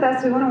sometimes with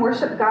us, we want to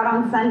worship God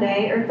on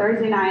Sunday or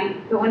Thursday night,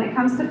 but when it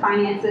comes to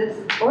finances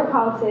or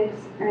politics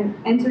or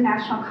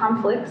international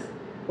conflicts,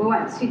 we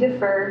want to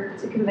defer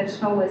to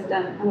conventional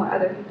wisdom and what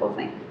other people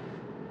think,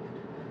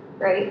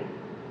 right?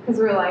 Because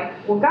we're like,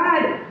 well,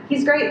 God,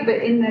 he's great, but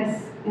in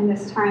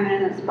this time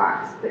and in this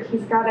box, but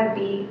he's got to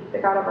be the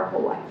God of our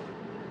whole life.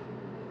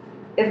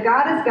 If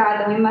God is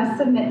God, then we must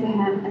submit to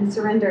him and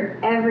surrender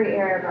every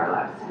area of our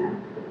lives to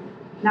him,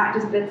 not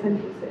just bits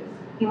and pieces.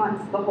 He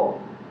wants the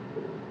whole.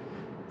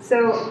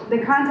 So the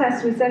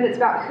contest, we said it's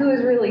about who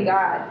is really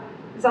God.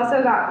 It's also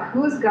about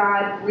whose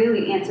God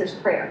really answers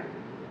prayer.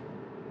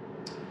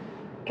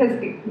 Because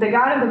the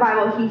God of the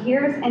Bible, he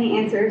hears and he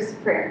answers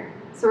prayer.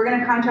 So we're going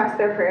to contrast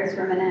their prayers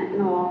for a minute,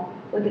 and we'll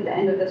look at the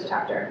end of this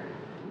chapter.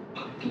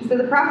 So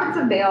the prophets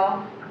of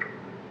Baal,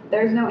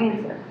 there's no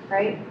answer,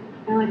 right?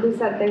 And like we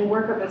said, they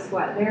work up a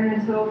sweat. They're in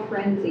a total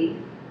frenzy,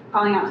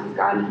 calling out to this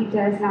God, and he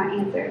does not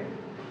answer.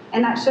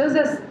 And that shows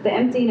us the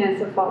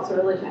emptiness of false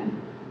religion,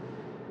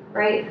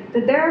 right?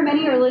 That there are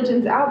many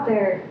religions out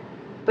there,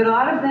 but a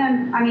lot of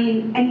them, I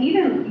mean, and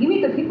even you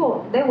meet the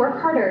people, they work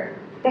harder,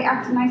 they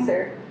act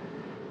nicer,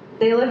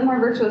 they live more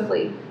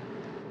virtuously,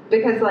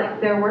 because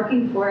like they're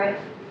working for it,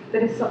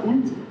 but it's so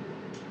empty,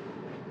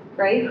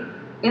 right?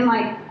 And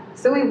like,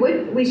 so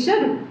we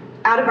should,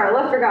 out of our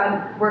love for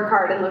God, work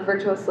hard and live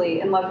virtuously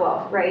and love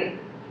well, right?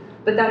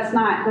 But that's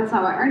not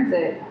what earns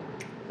it.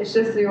 It's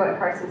just through what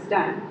Christ has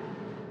done.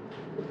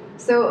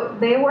 So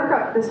they work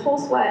up this whole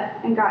sweat,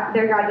 and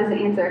their God doesn't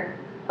answer.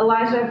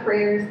 Elijah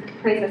prays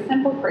a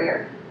simple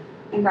prayer,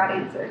 and God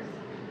answers.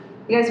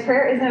 You guys,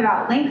 prayer isn't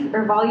about length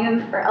or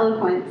volume or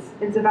eloquence.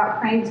 It's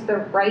about praying to the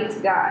right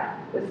God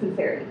with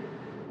sincerity,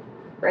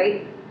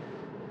 right?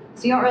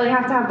 So you don't really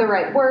have to have the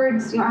right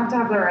words. You don't have to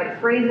have the right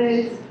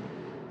phrases.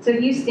 So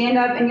if you stand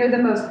up and you're the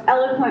most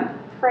eloquent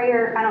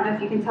prayer, I don't know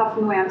if you can tell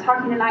from the way I'm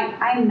talking tonight,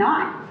 I'm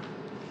not.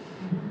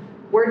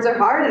 Words are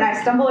hard, and I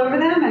stumble over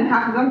them, and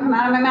half of them come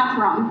out of my mouth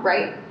wrong,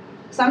 right?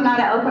 So I'm not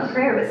an eloquent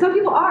prayer, but some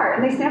people are,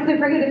 and they stand up and they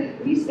pray.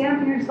 If you stand up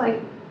and you're just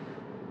like,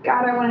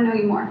 God, I want to know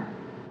you more,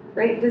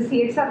 right? Does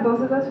he accept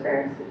both of those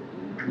prayers?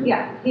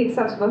 Yeah, he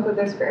accepts both of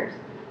those prayers.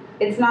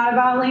 It's not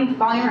about length,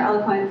 volume, or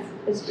eloquence.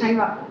 It's praying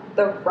to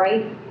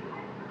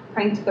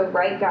the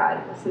right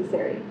God with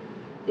sincerity.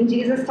 And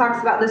Jesus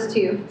talks about this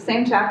too,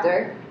 same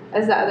chapter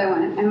as the other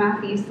one, in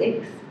Matthew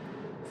 6,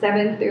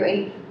 7 through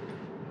 8.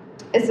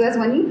 It says,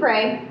 when you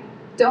pray,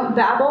 don't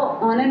babble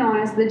on and on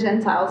as the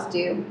Gentiles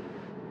do.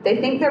 They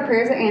think their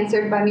prayers are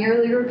answered by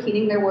merely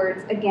repeating their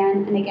words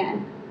again and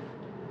again.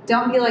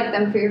 Don't be like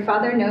them, for your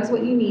Father knows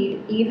what you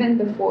need even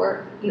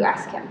before you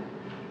ask him.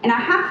 And I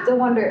have to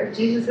wonder if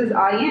Jesus'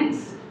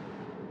 audience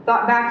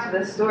thought back to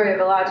the story of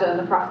Elijah and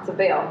the prophets of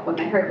Baal when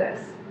they heard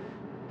this.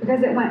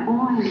 Because it went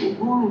on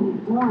and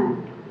on and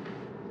on,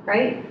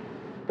 right?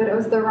 But it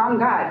was the wrong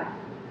God.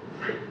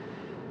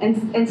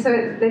 And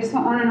so they just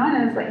went on,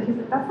 and it's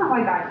like, that's not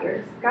why God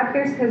hears. God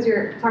hears because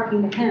you're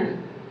talking to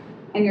him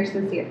and you're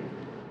sincere.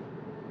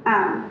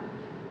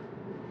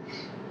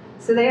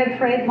 So they had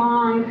prayed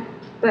long,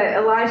 but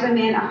Elijah,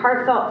 man, a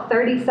heartfelt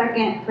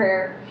 30-second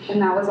prayer,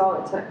 and that was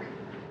all it took.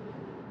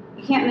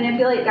 You can't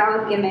manipulate God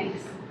with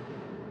gimmicks.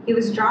 He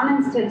was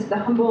drawn instead to the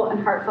humble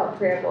and heartfelt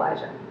prayer of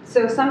Elijah.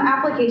 So some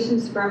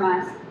applications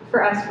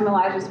for us from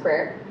Elijah's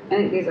prayer. I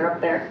think these are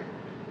up there.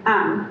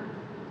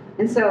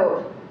 And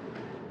so,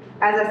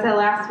 as I said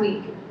last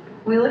week,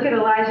 when we look at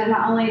Elijah,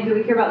 not only do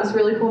we care about this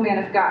really cool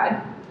man of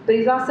God, but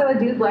he's also a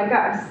dude like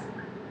us.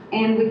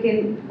 And we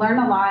can learn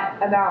a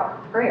lot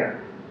about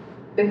prayer.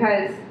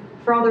 Because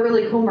for all the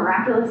really cool,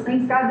 miraculous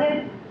things God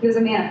did, he was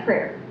a man of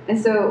prayer.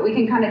 And so we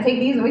can kind of take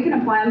these and we can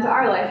apply them to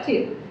our life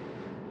too.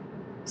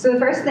 So the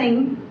first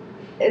thing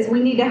is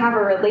we need to have a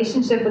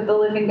relationship with the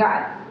living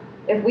God.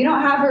 If we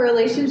don't have a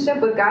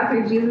relationship with God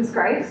through Jesus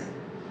Christ,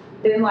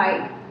 then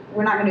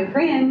we're not going to be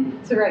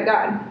praying to the right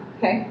God.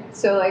 Okay?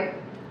 So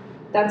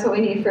that's what we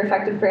need for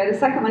effective prayer. The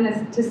second one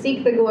is to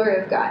seek the glory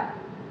of God.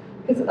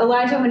 Because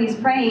Elijah, when he's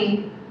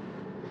praying,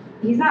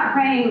 he's not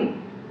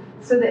praying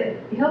so that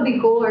he'll be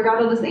cool or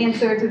God will just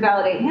answer to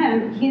validate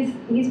him.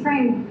 He's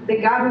praying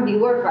that God would be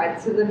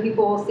glorified so that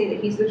people will see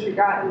that he's the true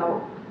God and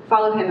they'll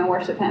follow him and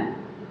worship him,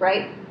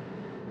 right?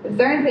 The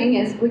third thing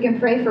is we can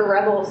pray for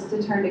rebels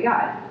to turn to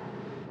God.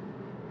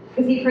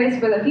 Because he prays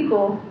for the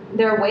people.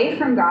 They're away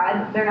from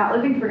God. They're not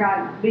living for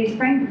God. But he's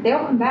praying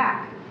they'll come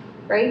back,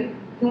 right?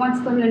 He wants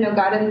them to know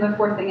God. And the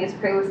fourth thing is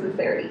pray with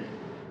sincerity,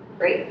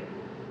 right?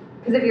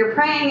 Because if you're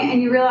praying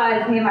and you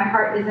realize, hey, my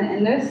heart isn't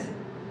in this,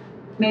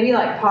 maybe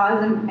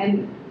pause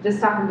and just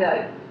stop and be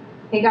like,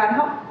 hey, God,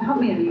 help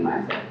me to view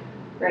myself,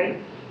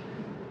 right?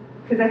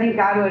 Because I think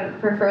God would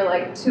prefer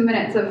like 2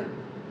 minutes of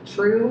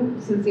true,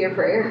 sincere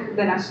prayer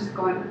than us just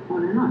going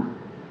on and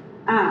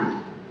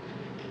on.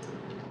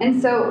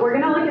 And so we're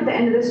going to look at the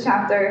end of this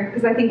chapter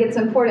because I think it's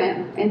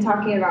important in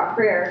talking about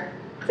prayer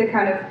to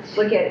kind of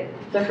look at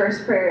the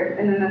first prayer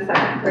and then the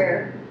second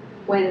prayer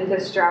when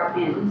this drought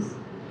ends.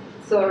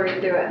 So we'll read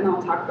through it and then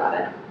we'll talk about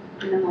it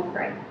and then we'll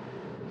pray.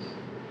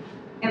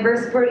 In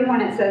verse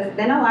 41 it says,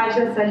 Then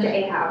Elijah said to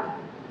Ahab,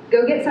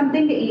 Go get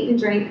something to eat and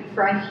drink,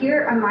 for I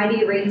hear a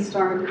mighty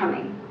rainstorm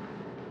coming.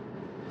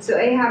 So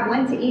Ahab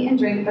went to eat and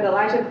drink, but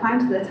Elijah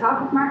climbed to the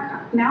top of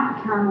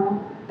Mount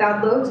Carmel,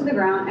 bowed low to the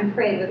ground, and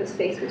prayed with his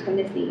face between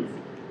his knees.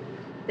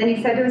 Then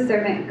he said to his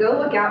servant, Go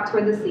look out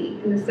toward the sea.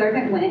 And the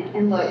servant went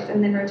and looked,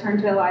 and then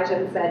returned to Elijah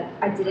and said,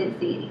 I didn't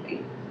see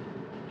anything.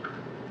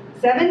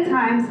 7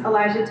 times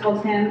Elijah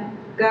told him,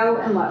 Go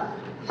and look.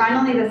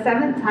 Finally, the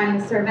 7th time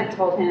the servant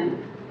told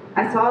him,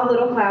 I saw a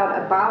little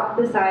cloud about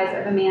the size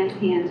of a man's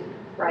hand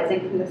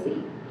rising from the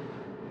sea.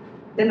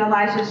 Then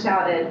Elijah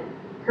shouted,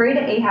 Hurry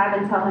to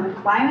Ahab and tell him,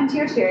 Climb into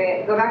your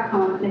chariot, go back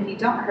home, and if you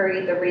don't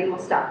hurry, the rain will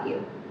stop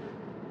you.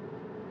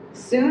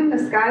 Soon the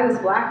sky was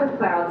black with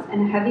clouds,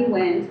 and a heavy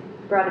wind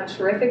brought a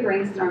terrific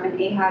rainstorm,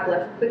 and Ahab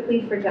left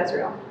quickly for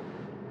Jezreel.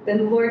 Then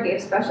the Lord gave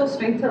special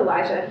strength to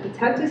Elijah. He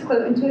tucked his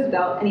cloak into his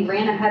belt, and he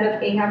ran ahead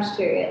of Ahab's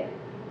chariot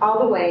all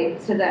the way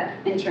to the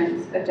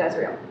entrance of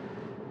Jezreel.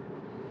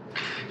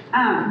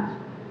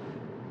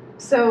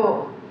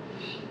 So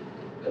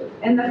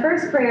in the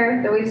first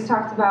prayer that we just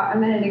talked about a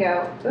minute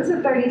ago, it was a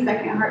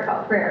 30-second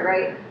heartfelt prayer,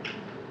 right?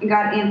 And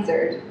God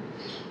answered.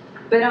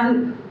 But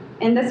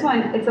in this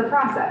one, it's a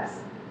process,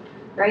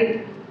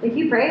 right? Like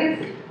he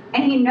prays,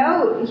 and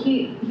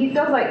he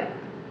feels like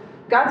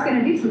God's going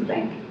to do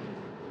something,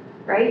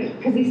 right?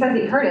 Because he says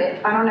he heard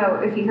it. I don't know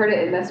if he heard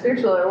it in the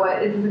spiritual or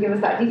what. It doesn't give us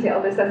that detail,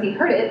 but it says he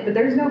heard it, but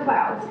there's no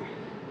clouds.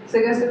 So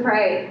he goes to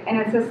pray,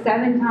 and it says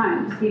 7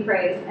 times he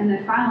prays, and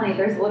then finally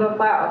there's a little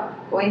cloud.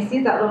 But when he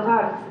sees that little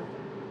cloud,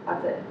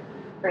 that's it,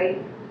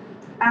 right?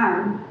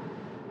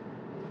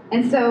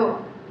 And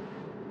so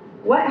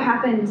what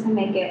happened to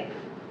make it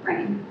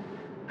rain,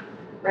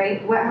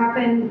 right? What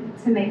happened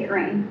to make it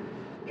rain?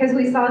 Because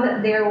we saw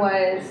that there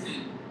was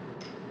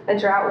a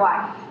drought.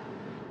 Why?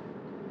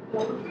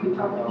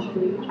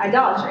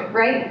 Idolatry,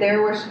 right? They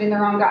were worshiping the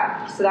wrong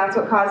God. So that's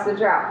what caused the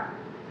drought.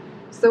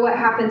 So what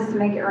happens to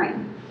make it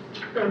rain?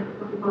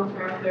 People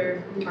turn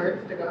their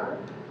hearts to God.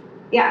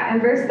 Yeah,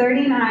 in verse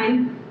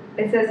 39,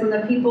 it says, When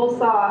the people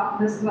saw,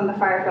 this is when the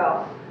fire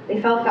fell,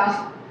 they fell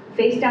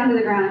face down to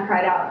the ground and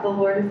cried out, The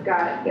Lord is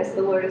God. Yes,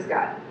 the Lord is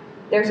God.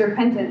 There's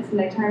repentance, and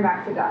they turn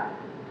back to God,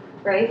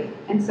 right?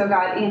 And so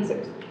God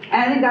answers.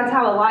 And I think that's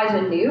how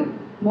Elijah knew,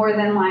 more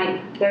than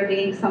like there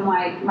being some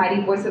like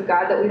mighty voice of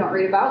God that we don't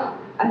read about.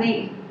 I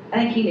think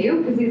he knew,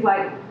 because he's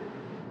like,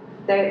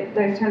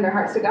 they've turned their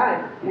hearts to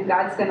God, and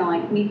God's going to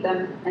like meet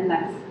them in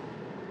this.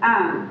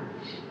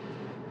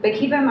 But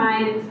keep in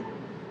mind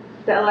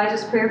that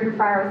Elijah's prayer for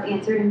fire was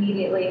answered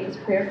immediately. His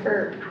prayer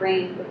for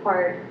rain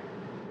required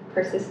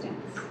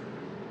persistence.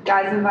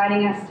 God's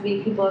inviting us to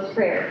be people of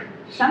prayer.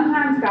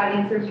 Sometimes God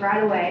answers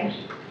right away,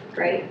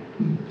 right?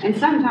 And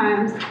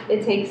sometimes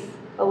it takes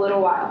a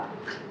little while.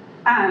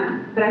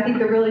 But I think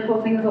the really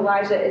cool thing with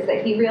Elijah is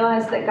that he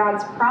realized that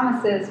God's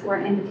promises were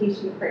an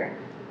invitation to prayer.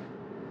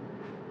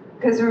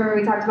 Because remember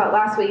we talked about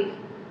last week,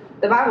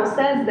 the Bible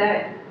says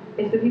that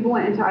if the people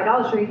went into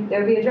idolatry, there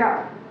would be a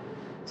drought.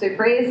 So he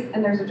prays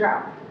and there's a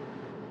drought,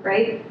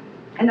 right?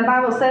 And the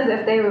Bible says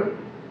if they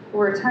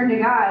were turned to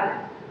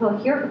God, he'll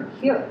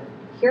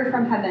hear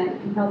from heaven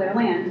and heal their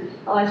land.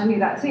 Elijah knew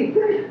that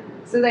too.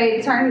 So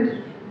they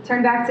turned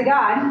back to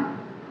God,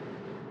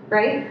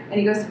 right? And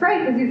he goes to pray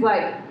because he's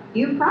like,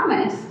 you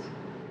promised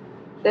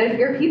that if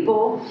your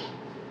people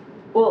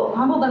will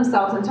humble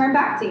themselves and turn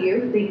back to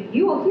you, then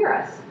you will hear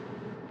us.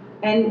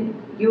 And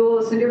you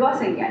will send your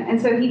blessing again.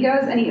 And so he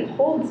goes and he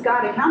holds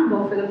God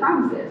accountable for the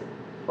promises.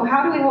 Well,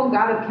 how do we hold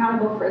God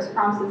accountable for his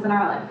promises in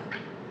our life?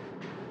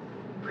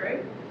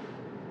 Right?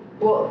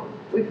 Well,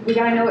 we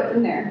got to know what's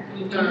in there.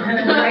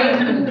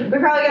 Right? We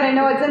probably got to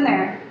know what's in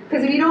there.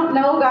 Because if you don't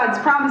know God's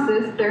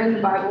promises, they're in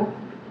the Bible.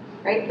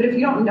 Right? But if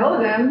you don't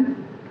know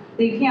them,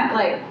 then you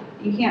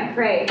can't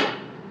pray.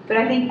 But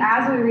I think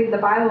as we read the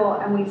Bible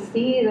and we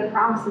see the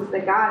promises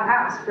that God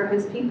has for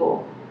his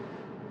people,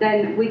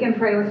 then we can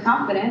pray with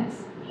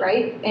confidence,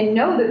 right? And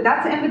know that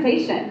that's an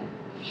invitation,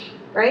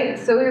 right?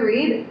 So we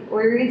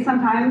read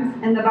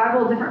sometimes in the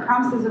Bible different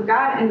promises of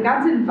God, and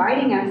God's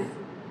inviting us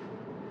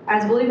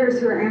as believers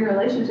who are in a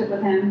relationship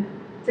with him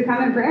to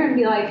come in prayer and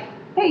be like,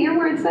 hey, your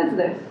word says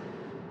this.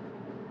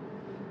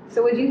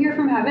 So would you hear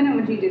from heaven and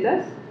would you do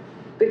this?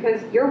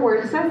 Because your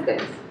word says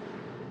this.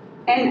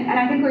 And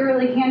I think we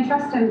really can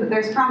trust him, but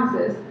there's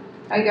promises.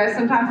 I guess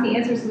sometimes he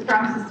answers his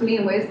promises to me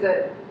in ways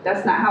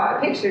that's not how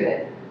I pictured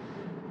it.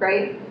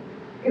 Right?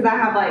 Because I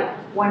have like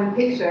one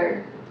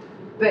picture,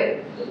 but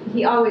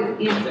he always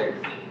answers.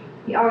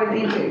 He always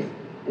answers.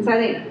 And so I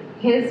think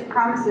his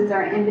promises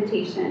are an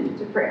invitation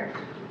to prayer.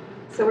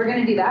 So we're going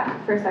to do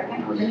that for a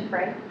second. We're going to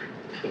pray.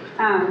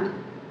 And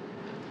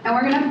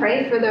we're going to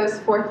pray for those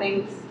 4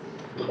 things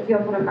If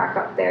you'll put them back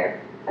up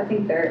there, I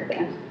think they're at the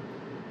end.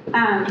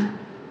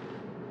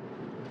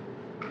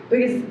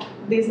 Because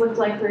these looked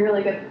like four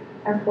really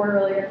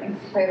good things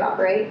to pray about,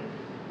 right?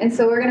 And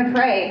so we're gonna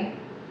pray.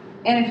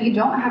 And if you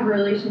don't have a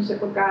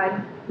relationship with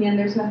God, man,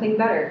 there's nothing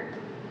better.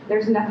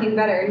 There's nothing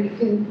better. And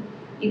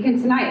you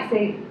can tonight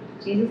say,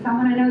 Jesus, I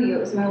want to know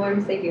you as my Lord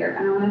and Savior,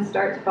 and I want to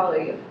start to follow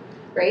you,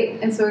 right?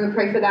 And so we're gonna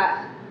pray for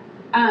that.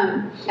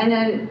 And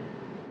then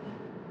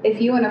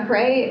if you want to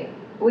pray,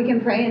 we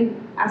can pray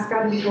and ask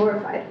God to be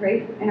glorified,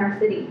 right? In our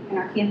city, in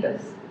our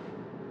campus.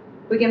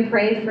 We can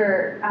pray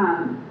for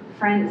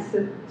friends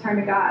to turn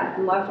to God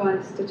and loved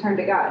ones to turn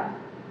to God.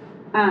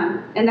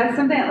 And that's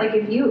something that, like,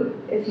 if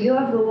you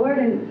love the Lord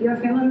and you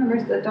have family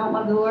members that don't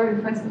love the Lord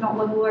and friends that don't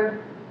love the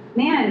Lord,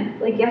 man,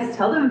 like, yes,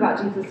 tell them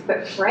about Jesus,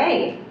 but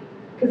pray,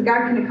 because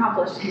God can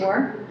accomplish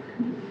more,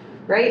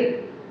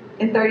 right?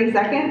 In 30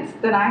 seconds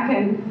than I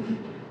can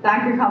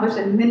accomplish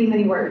in many,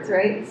 many words,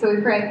 right? So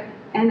we pray,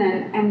 and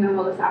then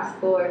we'll just ask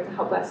the Lord to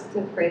help us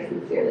to pray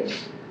sincerely.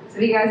 So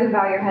if you guys would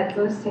bow your heads,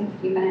 let's take a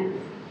few minutes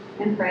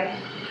and pray.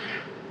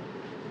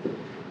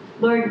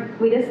 Lord,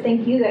 we just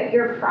thank you that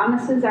your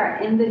promises are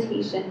an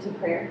invitation to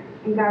prayer.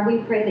 And God, we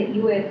pray that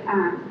you would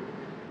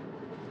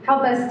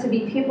help us to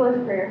be people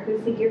of prayer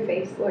who seek your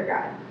face, Lord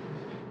God.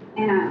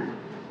 And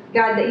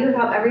God, that you would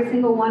help every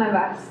single one of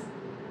us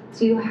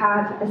to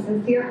have a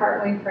sincere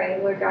heart when we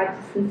pray, Lord God,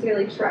 to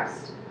sincerely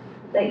trust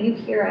that you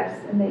hear us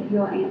and that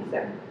you'll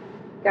answer.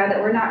 God, that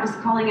we're not just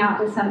calling out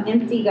to some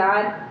empty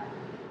God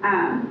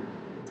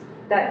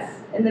that's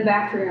in the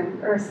bathroom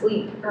or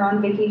asleep or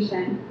on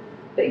vacation,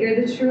 but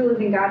you're the true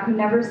living God who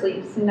never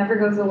sleeps and never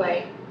goes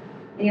away.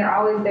 And you're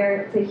always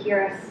there to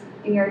hear us,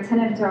 and you're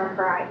attentive to our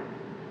cry.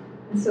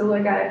 And so,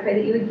 Lord God, I pray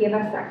that you would give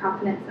us that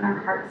confidence in our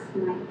hearts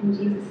tonight, in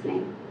Jesus'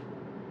 name.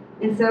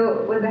 And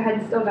so, with the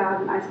head still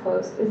bowed and eyes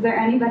closed, is there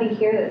anybody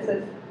here that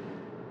says,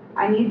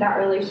 I need that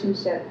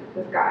relationship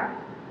with God?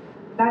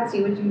 If that's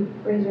you, would you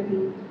raise your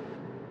hand?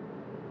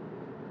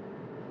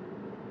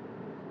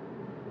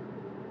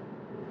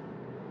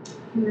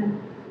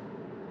 Amen.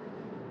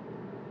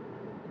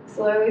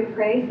 So, Lord, we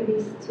pray for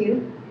these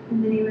two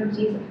in the name of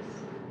Jesus.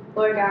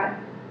 Lord God,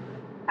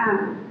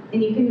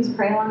 and you can just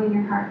pray along in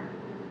your heart.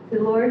 Say,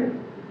 Lord,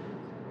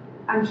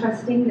 I'm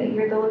trusting that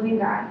you're the living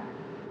God.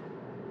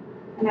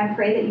 And I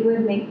pray that you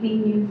would make me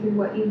new through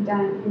what you've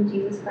done in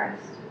Jesus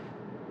Christ.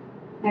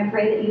 And I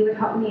pray that you would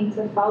help me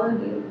to follow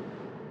you,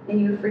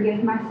 and you would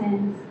forgive my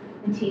sins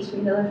and teach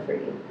me to live for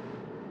you.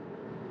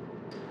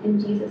 In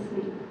Jesus'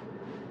 name.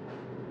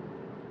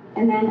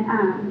 And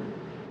then,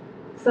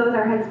 so with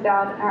our heads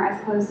bowed and our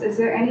eyes closed, is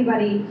there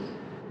anybody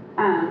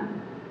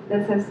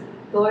that says,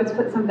 the Lord's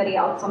put somebody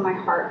else on my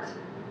heart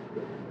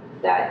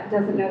that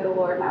doesn't know the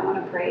Lord, and I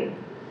want to pray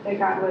that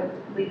God would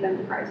lead them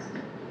to Christ?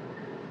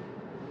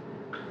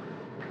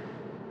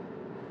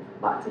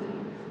 Lots of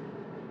hands.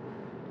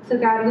 So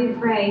God, we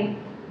pray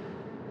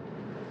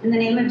in the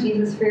name of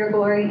Jesus for your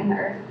glory in the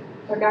earth.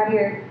 Lord God,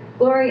 your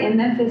glory in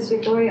Memphis,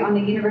 your glory on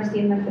the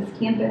University of Memphis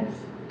campus.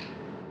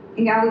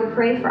 And God, we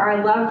pray for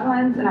our loved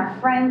ones and our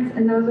friends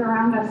and those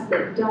around us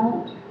that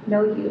don't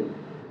know you.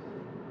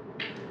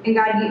 And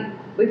God,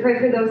 we pray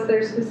for those that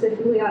are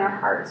specifically on our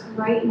hearts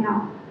right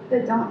now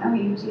that don't know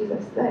you,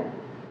 Jesus, that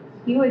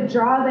you would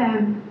draw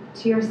them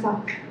to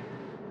yourself.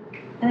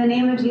 In the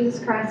name of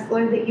Jesus Christ,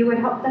 Lord, that you would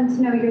help them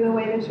to know you're the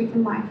way, the truth,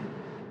 and life.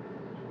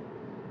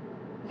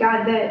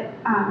 God, that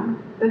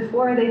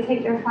before they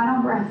take their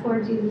final breath,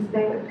 Lord Jesus,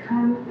 they would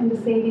come into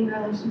saving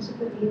relationship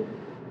with you.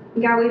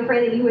 And God, we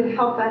pray that you would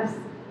help us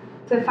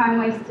to find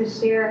ways to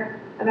share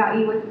about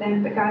you with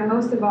them. But God,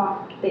 most of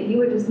all, that you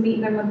would just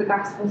meet them with the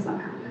gospel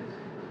somehow.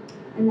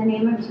 In the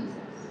name of Jesus,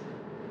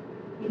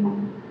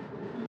 amen.